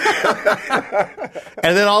condom.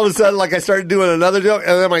 And then all of a sudden, like I started doing another joke,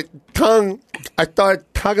 and then my tongue, I started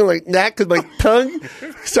talking like that because my tongue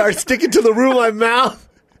started sticking to the roof of my mouth,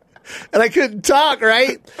 and I couldn't talk,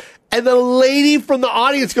 right? And the lady from the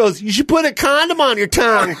audience goes, "You should put a condom on your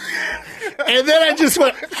tongue." And then I just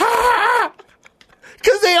went, "Ha!"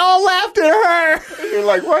 Because they all laughed at her. You're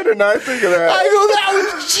like, why didn't I think of that? I go, "That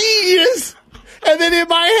was genius." And then in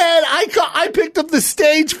my head, I picked up the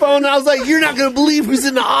stage phone and I was like, "You're not going to believe who's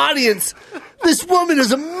in the audience. This woman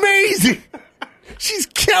is amazing. She's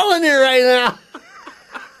killing it right now."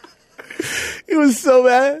 It was so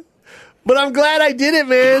bad. But I'm glad I did it,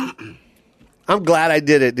 man. I'm glad I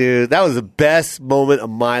did it, dude. That was the best moment of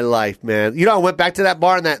my life, man. You know, I went back to that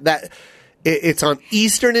bar and it's on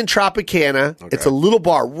Eastern and Tropicana. Okay. It's a little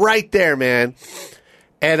bar right there, man.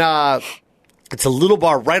 And it's a little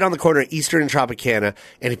bar right on the corner of Eastern and Tropicana.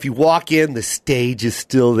 And if you walk in, the stage is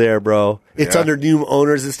still there, bro. It's under new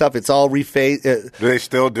owners and stuff. It's all refaced. Do they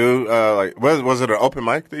still do, was it an open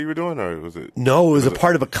mic that you were doing, or was it? No, it was a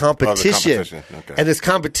part of a competition. Okay. And this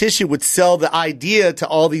competition would sell the idea to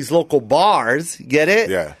all these local bars. Get it?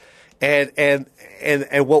 Yeah.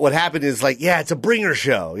 And what would happen is like, yeah, it's a bringer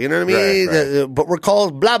show. You know what I mean? Right. But we're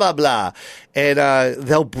called blah, blah, blah. And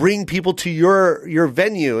they'll bring people to your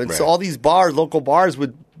venue. And so all these bars, local bars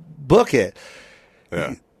would book it.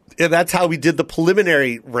 Yeah. And that's how we did the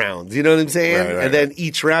preliminary rounds. You know what I'm saying? Right. And then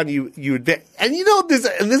each round you advance. And you know this,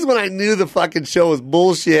 and this is when I knew the fucking show was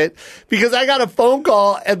bullshit, because I got a phone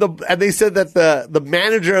call and they said that the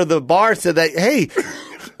manager of the bar said that, "Hey,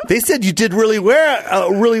 they said you did really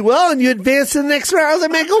well, and you advanced to the next round." I was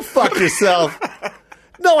like, "Man, go fuck yourself."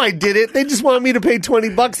 No, I didn't. They just wanted me to pay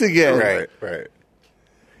 $20 again. Right.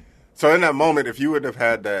 So in that moment, if you would have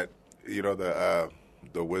had that, you know,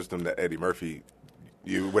 the wisdom that Eddie Murphy,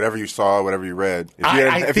 whatever you saw, whatever you read,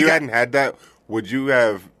 if you hadn't had that, would you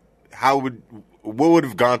have? What would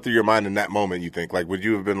have gone through your mind in that moment? You think, like, would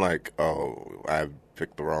you have been like, "Oh, I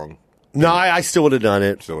picked the wrong"? No, I still would have done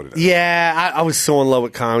it. Yeah, I was so in love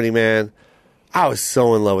with comedy, man. I was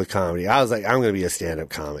so in love with comedy. I was like, I'm going to be a stand-up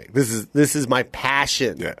comic. This is my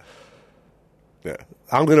passion. Yeah.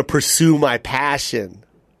 I'm going to pursue my passion.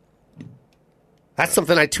 That's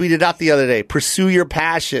something I tweeted out the other day. Pursue your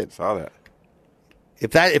passion. Saw that.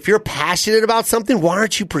 If you're passionate about something, why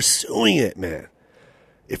aren't you pursuing it, man?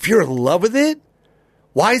 If you're in love with it,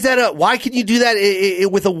 why can you do that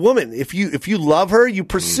with a woman? If you love her, you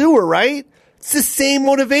pursue her, right? It's the same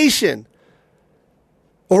motivation.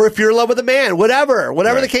 Or if you're in love with a man, whatever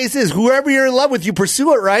the case is, whoever you're in love with, you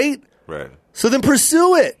pursue it, right? Right. So then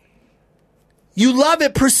pursue it. You love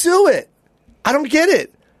it, pursue it. I don't get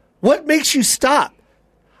it. What makes you stop?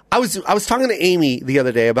 I was talking to Amy the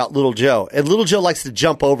other day about Little Joe, and Little Joe likes to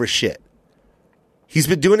jump over shit. He's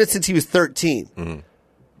been doing it since he was 13. Mm-hmm.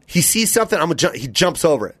 He sees something, he jumps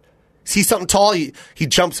over it. Sees something tall, he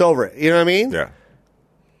jumps over it. You know what I mean? Yeah.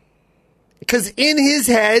 Because in his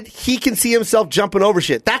head, he can see himself jumping over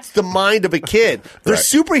shit. That's the mind of a kid. They're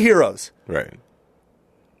superheroes. Right.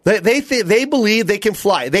 They believe they can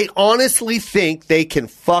fly. They honestly think they can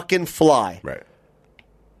fucking fly. Right.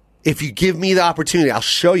 If you give me the opportunity, I'll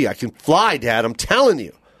show you. I can fly, Dad. I'm telling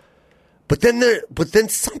you. But then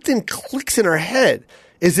something clicks in our head.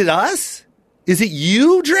 Is it us? Is it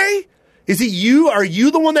you, Dre? Is it you? Are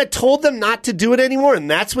you the one that told them not to do it anymore, and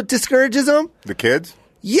that's what discourages them? The kids?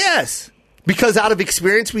 Yes. Because out of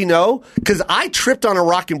experience, we know. Because I tripped on a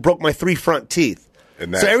rock and broke my 3 front teeth.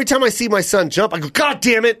 So every time I see my son jump, I go, God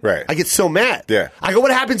damn it. Right. I get so mad. Yeah. I go,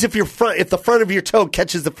 what happens if the front of your toe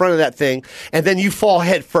catches the front of that thing and then you fall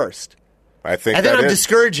head first? I think and then I'm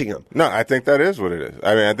discouraging him. No, I think that is what it is.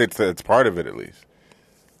 I mean, I think it's part of it at least.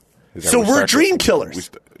 So we're dream killers.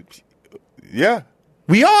 Yeah.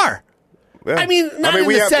 We are. Yeah. I mean, not in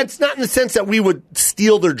the sense that we would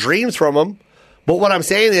steal their dreams from them. But what I'm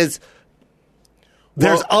saying is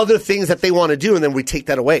there's other things that they want to do, and then we take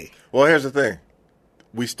that away. Well, here's the thing.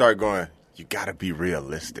 We start going, you got to be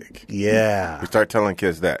realistic. Yeah. We start telling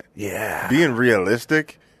kids that. Yeah. Being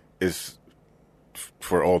realistic is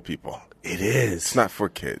for old people. It is. It's not for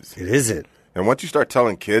kids. It isn't. And once you start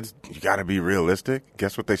telling kids, you got to be realistic,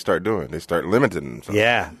 guess what they start doing? They start limiting themselves.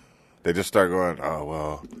 Yeah. They just start going, oh,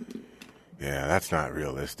 well, yeah, that's not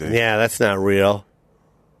realistic. Yeah, that's not real.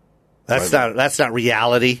 That's not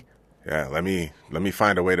reality. Yeah, let me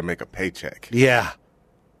find a way to make a paycheck. Yeah.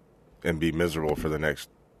 And be miserable for the next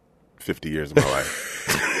 50 years of my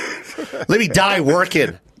life. Let me die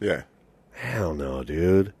working. Yeah. Hell no,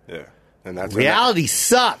 dude. Yeah. And that's reality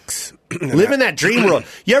sucks. Live in that dream world.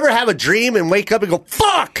 You ever have a dream and wake up and go,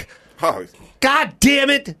 fuck! Oh. God damn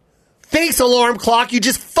it! Thanks, alarm clock. You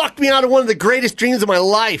just fucked me out of one of the greatest dreams of my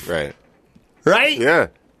life. Right. Right? Yeah.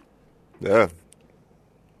 Yeah.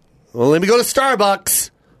 Well, let me go to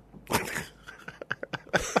Starbucks.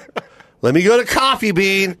 Let me go to Coffee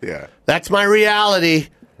Bean. Yeah. That's my reality.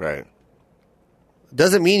 Right.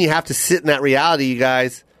 Doesn't mean you have to sit in that reality, you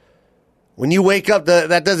guys. When you wake up,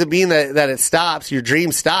 that doesn't mean that it stops. Your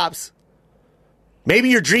dream stops. Maybe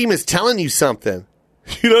your dream is telling you something.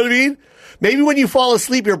 You know what I mean? Maybe when you fall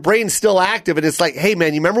asleep, your brain's still active, and it's like, hey,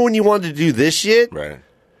 man, you remember when you wanted to do this shit? Right.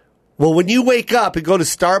 Well, when you wake up and go to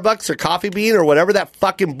Starbucks or Coffee Bean or whatever that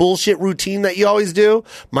fucking bullshit routine that you always do,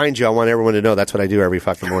 mind you, I want everyone to know that's what I do every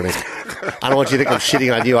fucking morning. I don't want you to think I'm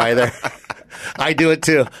shitting on you either. I do it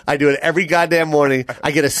too. I do it every goddamn morning. I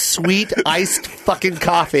get a sweet iced fucking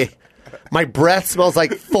coffee. My breath smells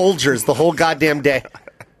like Folgers the whole goddamn day.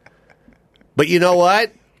 But you know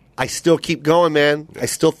what? I still keep going, man. I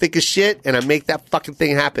still think of shit, and I make that fucking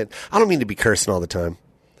thing happen. I don't mean to be cursing all the time.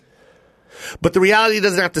 But the reality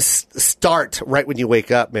doesn't have to start right when you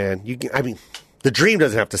wake up, man. The dream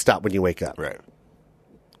doesn't have to stop when you wake up. Right.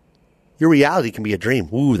 Your reality can be a dream.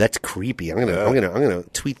 Ooh, that's creepy. I'm gonna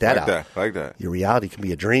tweet that out. Like that. Your reality can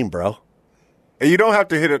be a dream, bro. And you don't have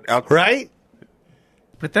to hit it out. Right?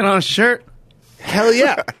 Put that on a shirt. Hell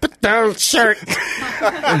yeah. Put that on a shirt.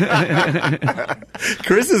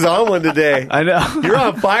 Chris is on one today. I know. You're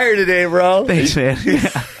on fire today, bro. Thanks, man. Yeah.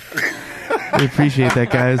 We appreciate that,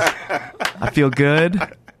 guys. I feel good.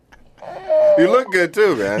 You look good,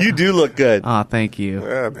 too, man. You do look good. Oh, thank you.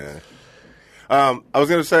 Yeah, man. I was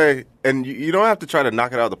going to say, and you don't have to try to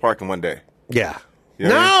knock it out of the park in one day. Yeah. You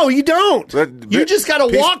know what I mean? You don't. You just got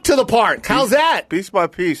to walk to the park. How's that? Piece by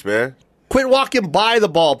piece, man. Quit walking by the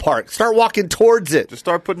ballpark. Start walking towards it. Just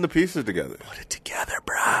start putting the pieces together. Put it together,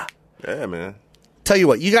 brah. Yeah, man. Tell you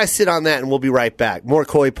what, you guys sit on that and we'll be right back. More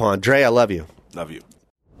Koy Pond. Dre, I love you. Love you.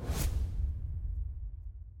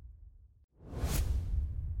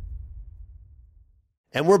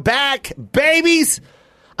 And we're back, babies.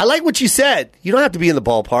 I like what you said. You don't have to be in the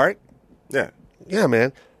ballpark. Yeah. Yeah,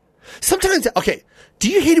 man. Sometimes, okay, do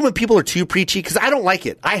you hate it when people are too preachy? Because I don't like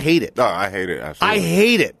it. I hate it. No, I hate it. Absolutely. I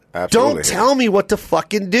hate it. Absolutely. Don't tell me what to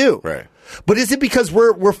fucking do. Right. But is it because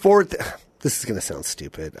we're forward? This is going to sound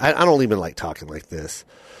stupid. I don't even like talking like this.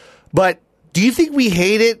 But do you think we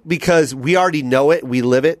hate it because we already know it, we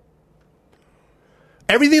live it?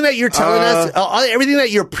 Everything that you're telling us, everything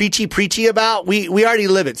that you're preachy about, we already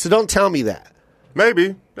live it. So don't tell me that.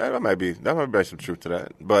 Maybe. That might be some truth to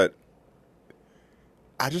that. But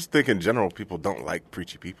I just think in general people don't like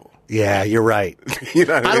preachy people. Yeah, you're right. You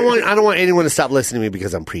know what I mean? I don't want anyone to stop listening to me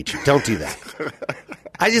because I'm preachy. Don't do that.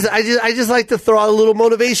 I just like to throw out a little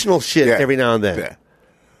motivational shit every now and then. Yeah.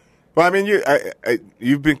 Well, I mean,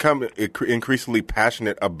 you've become increasingly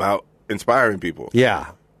passionate about inspiring people.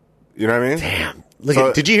 Yeah. You know what I mean? Damn.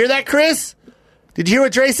 Did you hear that, Chris? Did you hear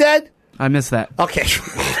what Dre said? I missed that. Okay.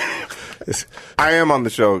 I am on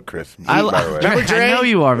the show, Chris. By the way. Remember Dre? I know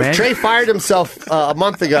you are, man. Dre fired himself a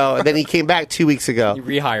month ago, and then he came back 2 weeks ago. He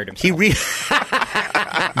rehired himself.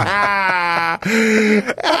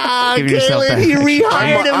 Give yourself that. He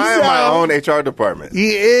rehired himself. I am my own HR department.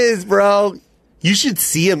 He is, bro. You should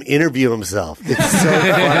see him interview himself. It's so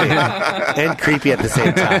funny and creepy at the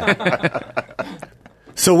same time.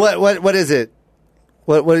 So what is it?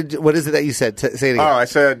 What is it that you said? Say it again. Oh, I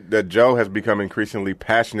said that Joe has become increasingly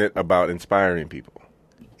passionate about inspiring people.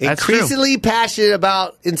 That's Increasingly passionate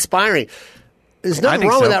about inspiring. There's nothing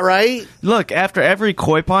wrong with that, right? Look, after every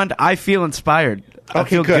Koy Pond, I feel inspired. I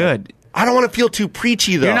feel good. I don't want to feel too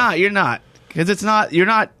preachy, though. You're not. Because it's not, you're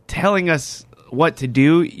not telling us what to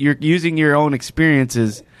do. You're using your own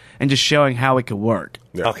experiences and just showing how it could work.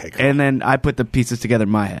 Yeah. Okay, cool. And then I put the pieces together in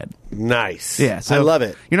my head. Nice. Yeah, so I love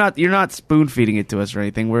it. You're not spoon feeding it to us or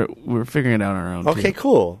anything. We're figuring it out on our own. Okay, too.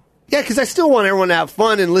 cool. Yeah, because I still want everyone to have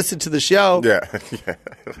fun and listen to the show. Yeah.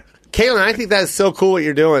 Caelan, I think that's so cool what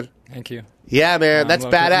you're doing. Thank you. Yeah, man, that's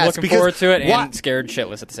I'm badass. Looking because forward to it and scared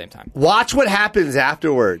shitless at the same time. Watch what happens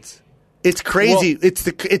afterwards. It's crazy. Well,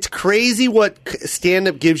 it's crazy what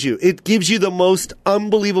stand-up gives you. It gives you the most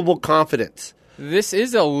unbelievable confidence. This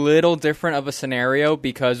is a little different of a scenario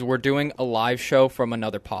because we're doing a live show from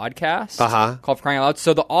another podcast called Crying Out Loud.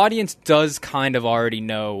 So the audience does kind of already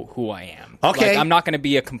know who I am. Okay. Like, I'm not going to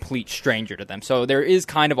be a complete stranger to them. So there is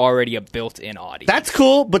kind of already a built-in audience. That's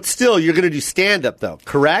cool, but still, you're going to do stand-up, though,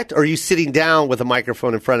 correct? Or are you sitting down with a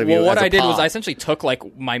microphone in front of you? Well, what as a I did was pod? I essentially took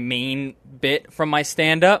like my main bit from my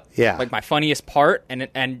stand-up, like my funniest part,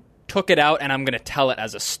 and took it out, and I'm going to tell it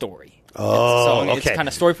as a story. Oh, so it's kind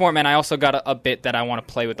of story form, and I also got a bit that I want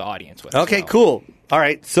to play with the audience with. Okay, as well. cool. All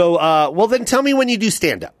right, so well, then tell me when you do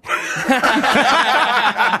stand-up.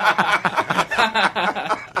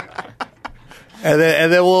 And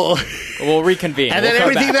then we'll reconvene. And then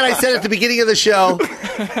everything that I said at the beginning of the show,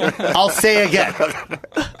 I'll say again.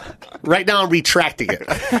 Right now, I'm retracting it.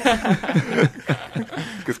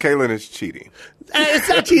 Because Caelan is cheating. It's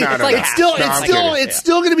not cheating. It's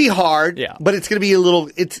still going to be hard. Yeah. But it's going to be a little.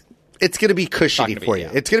 It's going to be cushiony for you.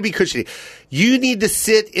 Yeah. It's going to be cushiony. You need to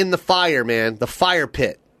sit in the fire, man. The fire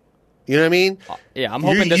pit. You know what I mean? Yeah, I'm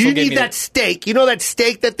hoping this will give me You need that steak. You know that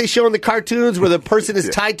steak that they show in the cartoons where the person is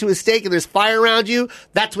tied to a stake and there's fire around you?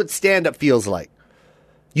 That's what stand-up feels like.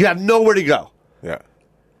 You have nowhere to go. Yeah.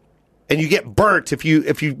 And you get burnt if you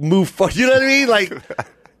move. You know what I mean? Like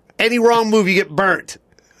any wrong move, you get burnt.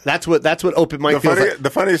 That's what open mic feels like. The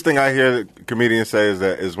funniest thing I hear comedians say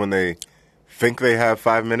is when they think they have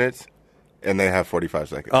 5 minutes and they have 45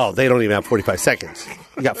 seconds. Oh, they don't even have 45 seconds.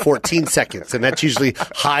 You got 14 seconds, and that's usually,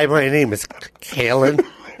 hi, my name is Caelan.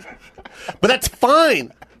 But that's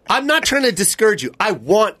fine. I'm not trying to discourage you. I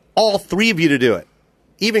want all three of you to do it.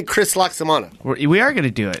 Even Chris Laxamana. We are going to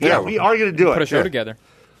do it. Yeah, we are going to do it. Put a show together.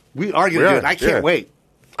 We are going to do it. I can't wait.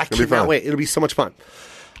 I It'll be cannot fun. wait. It'll be so much fun.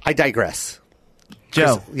 I digress.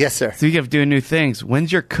 Joe. Yes, sir. Speaking of doing new things,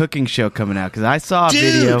 when's your cooking show coming out? Because I saw a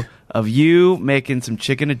video of you making some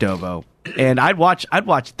chicken adobo, and I'd watch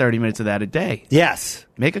 30 minutes of that a day. Yes.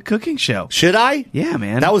 Make a cooking show. Should I? Yeah,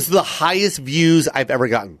 man. That was the highest views I've ever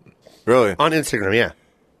gotten Really? on Instagram. Yeah.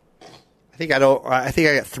 I think I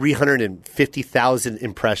got 350,000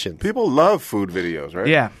 impressions. People love food videos, right?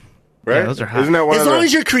 Yeah. Right? Yeah, those are hot. Isn't that one As of the... long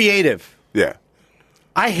as you're creative. Yeah.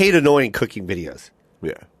 I hate annoying cooking videos.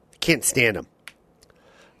 Yeah. Can't stand them.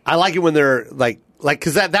 I like it when they're like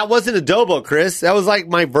because that wasn't adobo, Chris. That was like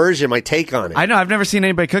my version, my take on it. I know. I've never seen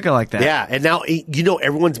anybody cook it like that. Yeah, and now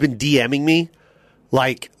everyone's been DMing me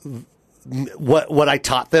like what I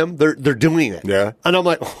taught them. They're doing it. Yeah. And I'm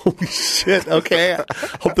like, holy shit. Okay.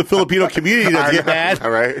 Hope the Filipino community doesn't get mad. All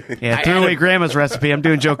right. Yeah, threw away Grandma's recipe. I'm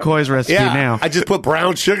doing Joe Koy's recipe Yeah. now. I just put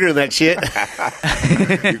brown sugar in that shit.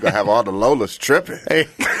 You're going to have all the Lolas tripping. Hey.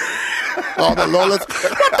 All the Lolas.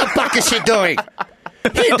 What the fuck is she doing?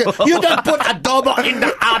 You don't put adobo in the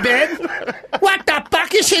oven. What the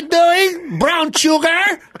fuck is she doing? Brown sugar?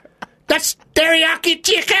 That's teriyaki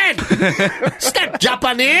chicken. Is that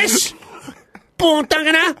Japanese?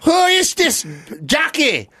 Puntangana. Who is this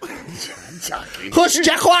Jackie? Who's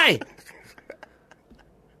Jackwai?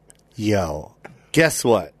 Yo, guess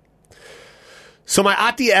what? So my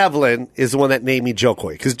Auntie Evelyn is the one that named me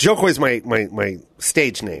Jokoy, because Jokoy is my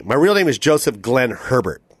stage name. My real name is Joseph Glenn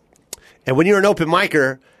Herbert. And when you're an open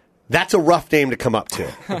micer, that's a rough name to come up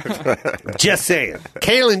to. Just saying.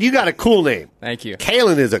 Caelan, you got a cool name. Thank you.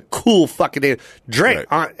 Caelan is a cool fucking name. Dre,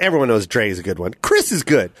 Right. everyone knows Dre is a good one. Chris is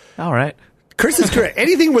good. All right. Chris is great.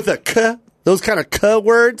 Anything with a K, those kind of K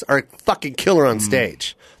words are fucking killer on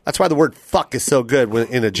stage. That's why the word fuck is so good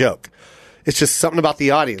in a joke. It's just something about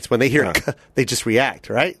the audience. When they hear K, they just react,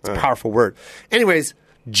 right? It's a powerful word. Anyways,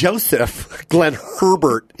 Joseph Glenn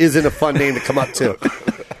Herbert isn't a fun name to come up to.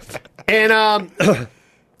 And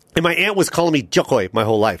and my aunt was calling me Jokoy my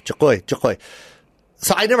whole life. Jokoy.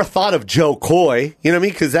 So I never thought of Joe Koy, you know what I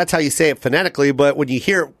mean? Because that's how you say it phonetically. But when you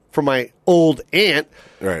hear it from my old aunt,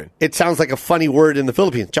 Right. it sounds like a funny word in the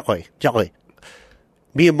Philippines. Jokoy.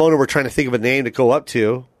 Me and Mona were trying to think of a name to go up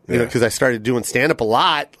to, you know, because I started doing stand-up a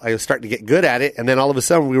lot. I was starting to get good at it. And then all of a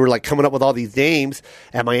sudden we were like coming up with all these names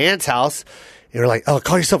at my aunt's house. And we're like, oh,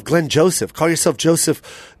 call yourself Glenn Joseph. Call yourself Joseph,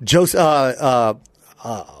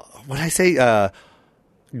 what did I say?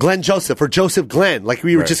 Glenn Joseph or Joseph Glenn. Like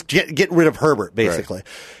we were just getting rid of Herbert, basically.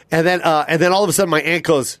 Right. And then all of a sudden my aunt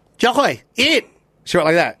goes, "Jo Koy, eat." She went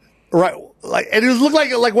like that. Right. Like, and it looked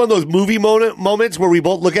like one of those movie moments where we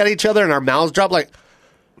both look at each other and our mouths drop like,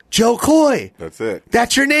 Jo Koy. That's it.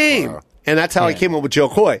 That's your name. Wow. And that's how I came up with Jo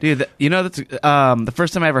Koy. Dude, that's the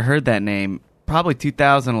first time I ever heard that name, probably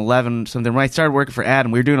 2011 something. When I started working for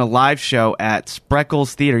Adam, we were doing a live show at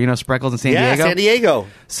Spreckles Theater. You know Spreckles in San Diego? Yeah, San Diego.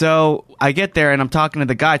 So I get there and I'm talking to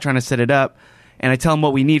the guy trying to set it up, and I tell him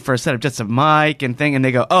what we need for a setup, just a mic and thing, and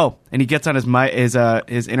they go, "Oh," and he gets on his mic, his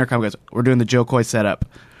intercom, and goes, "We're doing the Jo Koy setup."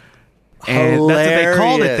 And Hilarious. that's what they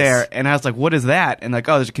called it there. And I was like, "What is that?" And like,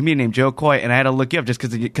 "Oh, there's a comedian named Jo Koy," and I had to look you up just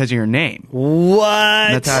because of your name. What?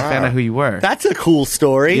 And that's how I found out who you were. That's a cool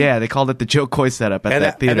story. Yeah, they called it the Jo Koy setup at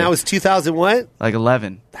that theater. And that was 2000 what? Like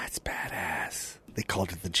 11. That's badass. They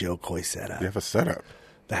called it the Jo Koy setup. You have a setup.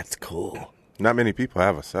 That's cool. Not many people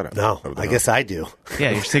have a setup. No, I guess I do.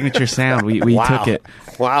 Yeah, your signature sound. We wow. took it.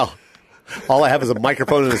 Wow. All I have is a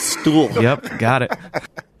microphone and a stool. Yep, got it.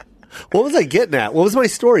 What was I getting at? What was my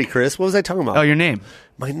story, Chris? What was I talking about? Oh, your name.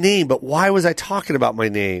 My name, but why was I talking about my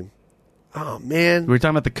name? Oh, man. We were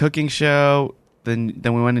talking about the cooking show, then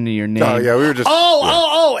we went into your name. Oh, yeah, we were just...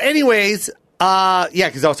 Anyways,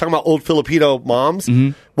 because I was talking about old Filipino moms.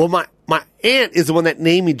 Mm-hmm. Well, my aunt is the one that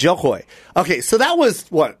named me Jo Koy. Okay, so that was,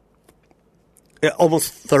 what,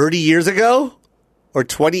 almost 30 years ago? Or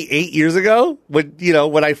 28 years ago?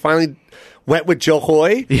 When I finally went with Jo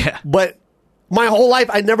Koy? Yeah. But my whole life,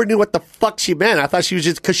 I never knew what the fuck she meant. I thought she was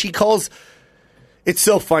just, because she calls, it's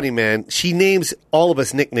so funny, man. She names all of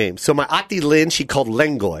us nicknames. So my Ati Lynn, she called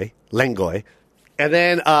Lengoy. And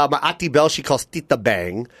then my Ati Bell, she calls Tita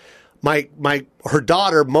Bang. Her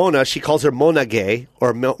daughter, Mona, she calls her Mona Gay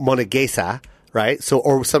or Mona Gaysa, right? So,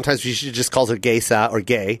 or sometimes she just calls her Gaysa or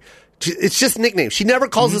Gay. It's just nicknames. She never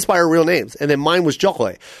calls us by our real names. And then mine was Jo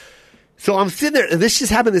Koy. So I'm sitting there, and this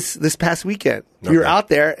just happened this past weekend. Okay. We were out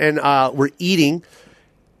there, and we're eating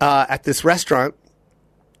at this restaurant,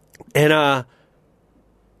 and I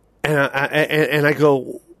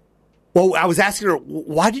go, well, I was asking her,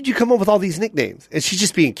 why did you come up with all these nicknames? And she's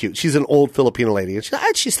just being cute. She's an old Filipino lady, and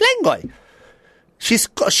she's Lengoy. She's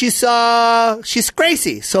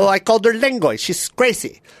crazy, so I called her Lengoy. She's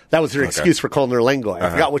crazy. That was her excuse for calling her Lengoy.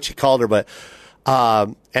 I forgot what she called her, but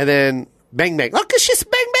and then Bang Bang. Oh, because she's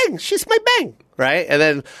Bang Bang. She's my Bang, right? And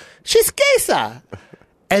then she's Gaysa.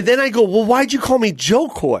 And then I go, well, why'd you call me Jo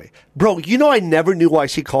Koy? Bro, I never knew why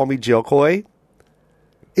she called me Jo Koy.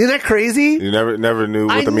 Isn't that crazy? You never knew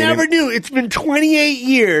what the meaning? I never knew. It's been 28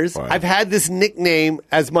 years. Wow. I've had this nickname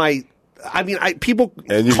as my... people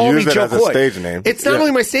and call me it Jo as Koy. a stage name. It's not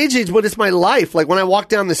only my stage name, but it's my life. Like when I walk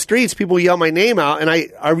down the streets, people yell my name out, and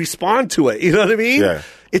I respond to it. You know what I mean? Yeah.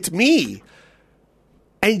 It's me.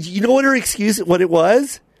 And you know what her excuse? What it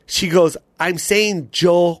was? She goes, "I'm saying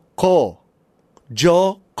Jo Koy.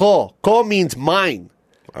 Jo Koy. Ko means mine.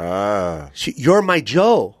 You're my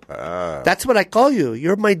Joe. That's what I call you.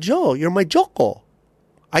 You're my Joe. You're my Joko.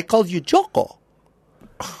 I called you Joko."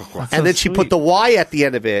 And then she put the Y at the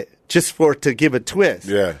end of it just to give a twist.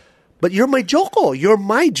 Yeah. But you're my Joko. You're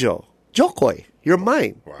my Joe. Jokoy. You're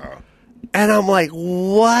mine. Wow. And I'm like,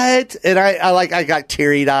 what? And I got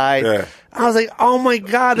teary-eyed. Yeah. I was like, oh my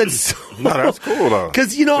God, that's so... No, that's cool though.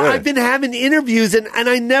 Because, I've been having interviews and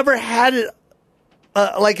I never had it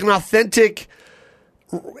like an authentic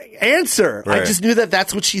answer. Right. I just knew that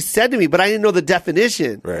that's what she said to me, but I didn't know the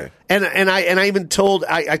definition. Right. And I even told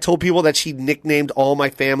people that she nicknamed all my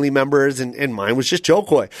family members, and mine was just Jo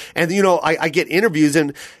Koy. And I get interviews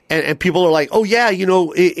and people are like, oh yeah,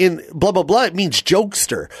 in blah blah blah, it means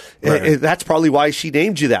jokester. Right. And that's probably why she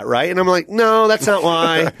named you that, right? And I'm like, no, that's not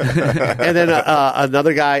why. And then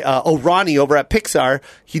another guy, Ronnie over at Pixar,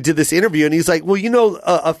 he did this interview and he's like, well,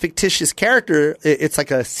 a fictitious character, it's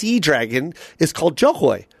like a sea dragon, is called Jo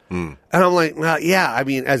Koy. And I'm like, yeah,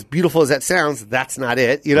 as beautiful as that sounds, that's not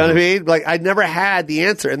it. You know what I mean? Like, I never had the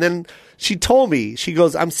answer. And then she told me, she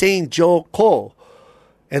goes, I'm saying Jo Koy.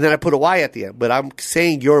 And then I put a Y at the end, but I'm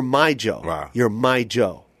saying you're my Joe. Wow. You're my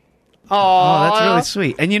Joe. Oh, that's really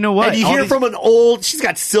sweet. And you know what? And you hear from an she's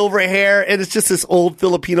got silver hair, and it's just this old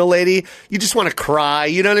Filipino lady. You just want to cry.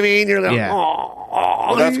 You know what I mean? You're like, yeah.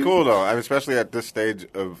 Well, that's cool, though. Especially at this stage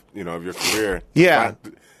of your career. Yeah.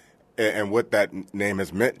 And what that name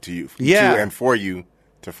has meant to you, and for you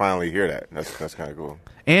to finally hear that. That's kind of cool.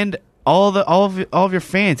 And all of your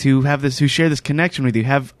fans who share this connection with you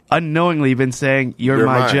have unknowingly been saying you're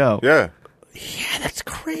my mine. Joe. Yeah, that's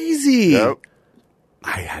crazy. Yep.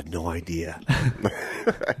 I had no idea.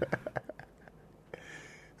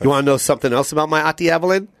 You want to know something else about my Ati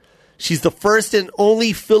Evelyn? She's the first and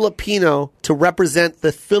only Filipino to represent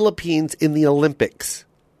the Philippines in the Olympics.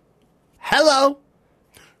 Hello.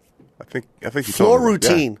 I think you Floor told me that.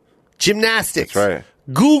 routine, gymnastics. That's right.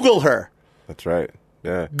 Google her. That's right.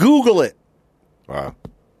 Yeah. Google it. Wow.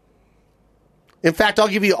 In fact, I'll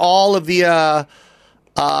give you all of the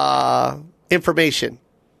information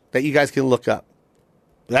that you guys can look up.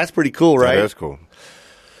 That's pretty cool, right? That is cool.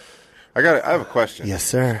 I have a question. Yes,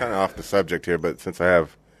 sir. Kind of off the subject here, but since I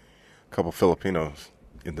have a couple Filipinos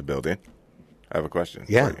in the building, I have a question.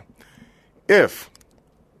 Yeah. For you. If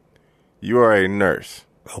you are a nurse.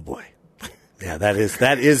 Oh boy. Yeah, that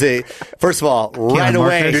is a. First of all, right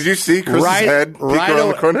away. Did you see Chris's head peek around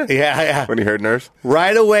the corner? Yeah. When he heard nurse?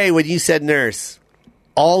 Right away, when you said nurse,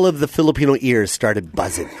 all of the Filipino ears started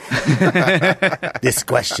buzzing. This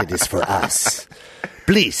question is for us.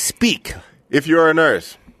 Please speak. If you are a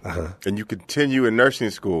nurse and you continue in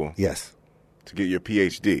nursing school Yes. to get your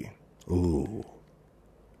PhD, Ooh.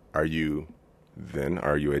 are you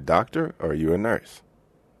a doctor or are you a nurse?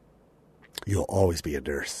 You'll always be a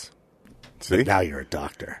nurse. See? But now you're a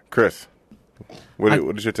doctor. Chris, what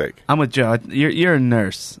is your take? I'm with Joe. You're a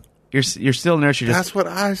nurse. You're still a nurse. You're just That's what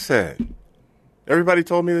I said. Everybody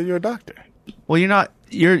told me that you're a doctor. well. You're not.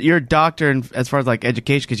 You're a doctor as far as like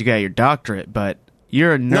education because you got your doctorate, but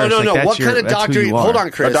you're a nurse. No. Like, that's What kind of that's who doctor? you are. Hold on,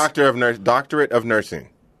 Chris. A doctorate of nursing.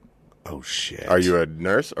 Oh, shit. Are you a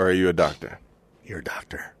nurse or are you a doctor? You're a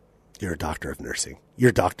doctor. You're a doctor of nursing.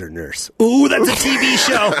 You're Dr. Nurse. Ooh, that's a TV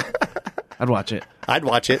show. I'd watch it. I'd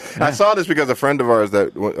watch it. I saw this because a friend of ours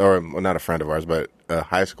not a friend of ours, but a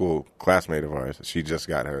high school classmate of ours, she just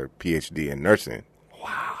got her PhD in nursing.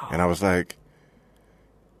 Wow. And I was like,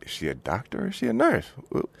 is she a doctor or is she a nurse?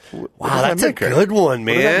 What Wow, does that that's a make her? good one,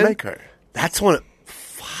 man. What does that make her? That's one.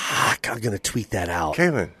 Fuck, I'm going to tweet that out.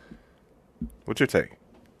 Caelan, what's your take?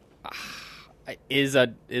 Is a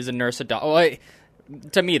nurse a doctor? Well,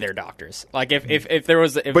 to me, they're doctors. Like if there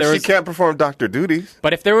was, But she can't perform doctor duties.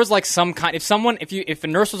 But if there was like some kind, if a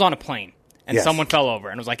nurse was on a plane and Yes. someone fell over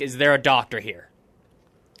and was like, "Is there a doctor here?"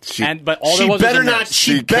 But all She there was better was a not. nurse.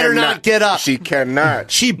 She better not get up. She cannot.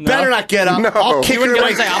 She better not get up. No. I'll kick You her. wouldn't get up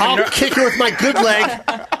and say, "I'm a I'll kick her with my good leg.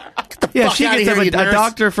 Yeah, fuck she outta gets here, a you nurse.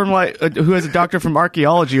 doctor from like who has a doctor from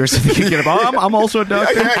archaeology or something. Can get up. I'm also a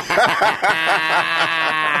doctor.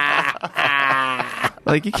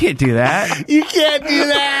 Like you can't do that. You can't do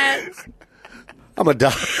that. I'm a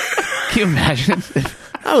doctor. Can you imagine?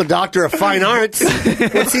 I'm a doctor of fine arts.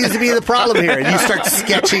 What seems to be the problem here? And you start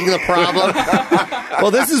sketching the problem.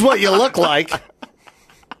 Well, this is what you look like.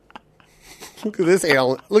 Look at this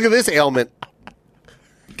ailment. Look at this ailment.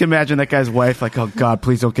 Can you imagine that guy's wife? Like, oh God,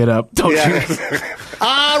 please don't get up. Don't Yeah. you?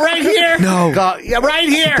 Right here. No. Yeah, right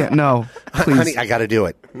here. No, please. Honey, I got to do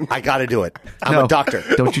it. I'm No. a doctor.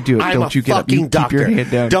 Don't you do it. I'm Don't a you get up. fucking You keep doctor. your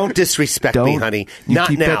hand down. Don't disrespect me, Don't. honey. You Not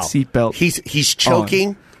keep now. that seatbelt He's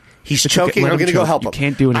choking. He's choking. let I'm him going to go choke. help You him.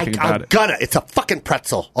 can't do anything about it. I'm gonna. It's a fucking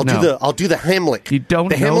pretzel. I'll No. do the Heimlich. You don't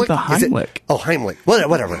the know the Is it- Heimlich. Heimlich.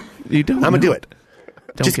 Whatever. You don't. I'm gonna know do it.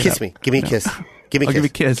 Don't Just get kiss up. me. Give me a No. kiss. Give me a I'll kiss. give you a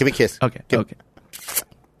kiss. Give me a kiss. Okay. Give- Okay.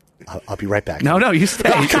 I'll be right back. No, you stay.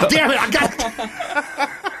 Oh, God damn it!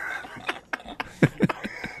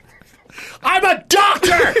 I'm a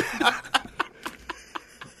doctor.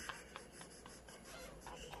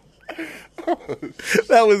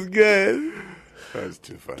 That was good. That's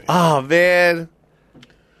too funny. Oh man,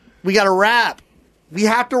 we got to wrap. We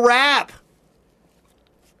have to wrap.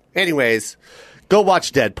 Anyways, go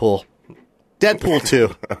watch Deadpool. Deadpool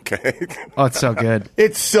 2. Okay. Oh, it's so good.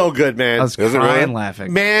 It's so good, man. I was Is it crying, really?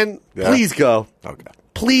 laughing. Man, Yeah. please go. Okay.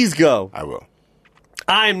 Please go. I will.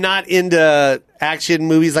 I'm not into action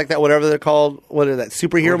movies like that, whatever they're called. What are that?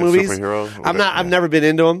 Superhero What are movies? superhero? I'm not. I've Yeah. never been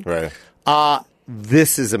into them. Right.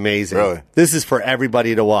 This is amazing. Really? This is for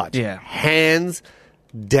everybody to watch. Yeah. Hands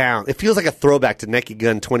down. It feels like a throwback to Naked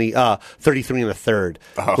Gun 33 and a third,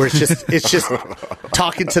 where it's just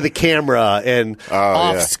talking to the camera and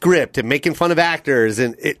off yeah. script and making fun of actors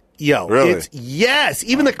and Really? it's yes.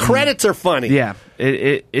 Even the credits are funny. Yeah,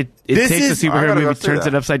 it This takes is- a I superhero gotta go movie, see turns that.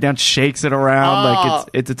 it upside down, shakes it around like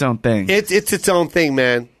it's its own thing. It's its own thing,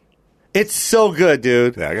 man. It's so good,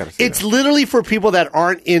 dude. Yeah, I gotta see It's that. literally for people that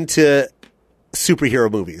aren't into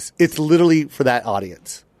superhero movies. It's literally for that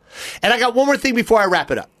audience. And I got one more thing before I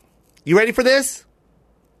wrap it up. You ready for this?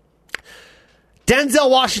 Denzel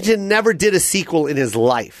Washington never did a sequel in his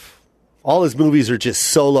life. All his movies are just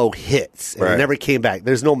solo hits and Right. never came back.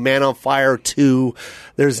 There's no Man on Fire 2.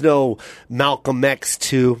 There's no Malcolm X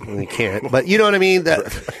 2. We can't. But you know what I mean?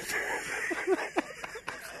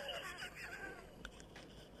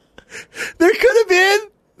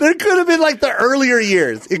 There could have been like the earlier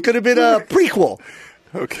years. It could have been a prequel.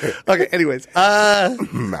 Okay. Okay, anyways.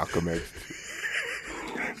 Malcolm X.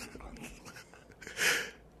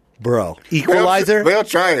 Bro. Equalizer. They'll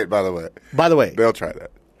try it, by the way. They'll try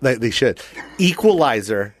that. They should.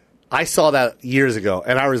 Equalizer. I saw that years ago,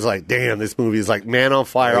 and I was like, damn, this movie is like Man on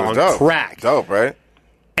Fire on crack. Dope, right?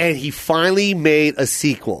 And he finally made a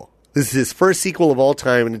sequel. This is his first sequel of all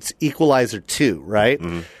time, and it's Equalizer 2, right?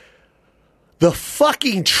 Mm-hmm. The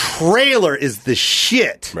fucking trailer is the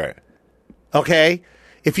shit. Right. Okay?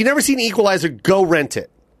 If you've never seen Equalizer, go rent it.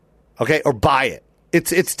 Okay? Or buy it.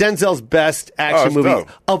 It's Denzel's best action movie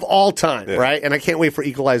of all time, right? And I can't wait for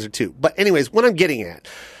Equalizer 2. But anyways, what I'm getting at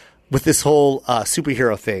with this whole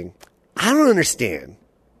superhero thing, I don't understand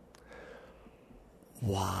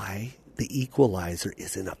why the Equalizer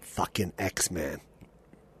isn't a fucking X-Men.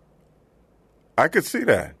 I could see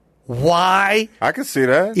that. Why? I could see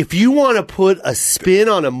that. If you want to put a spin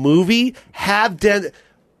on a movie, have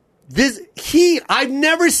I've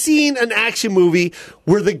never seen an action movie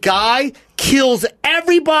where the guy kills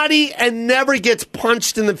everybody and never gets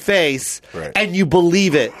punched in the face, and you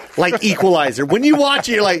believe it, like Equalizer. When you watch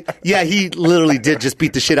it, you're like, yeah, he literally did just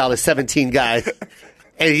beat the shit out of 17 guys.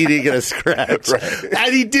 And he didn't get a scratch. Right.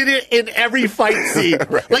 And he did it in every fight scene.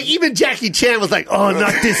 Right. Like, even Jackie Chan was like, oh,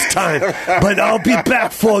 not this time. But I'll be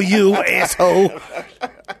back for you, asshole.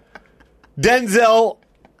 Denzel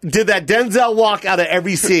did that Denzel walk out of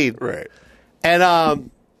every scene. Right. And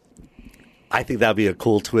I think that'd be a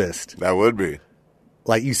cool twist. That would be.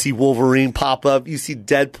 Like, you see Wolverine pop up. You see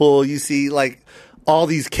Deadpool. You see, like, all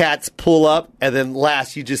these cats pull up. And then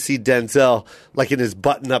last, you just see Denzel, like, in his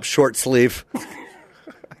button-up short sleeve.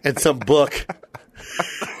 And some book.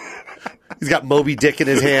 He's got Moby Dick in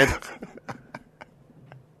his hand.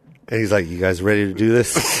 And he's like, you guys ready to do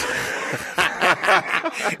this?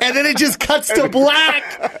 And then it just cuts to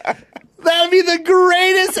black. That'd be the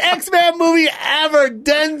greatest X-Men movie ever.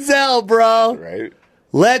 Denzel, bro. Right.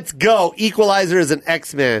 Let's go. Equalizer is an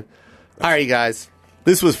X-Men. All right, you guys.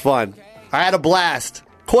 This was fun. I had a blast.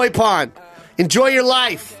 Koy Pond. Enjoy your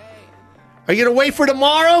life. Are you going to wait for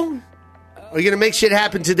tomorrow? Or are you going to make shit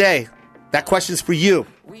happen today? That question's for you.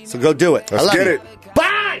 So go do it. Let's get it.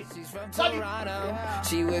 Bye!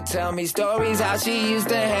 She would tell me stories how she used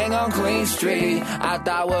to hang on Queen Street. I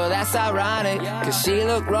thought, well, that's ironic, cause she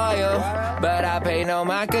looked royal. But I paid no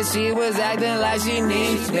mind cause she was acting like she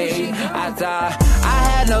needs me. I thought I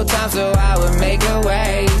had no time so I would make a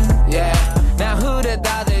way. Yeah, now who'd have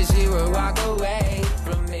thought that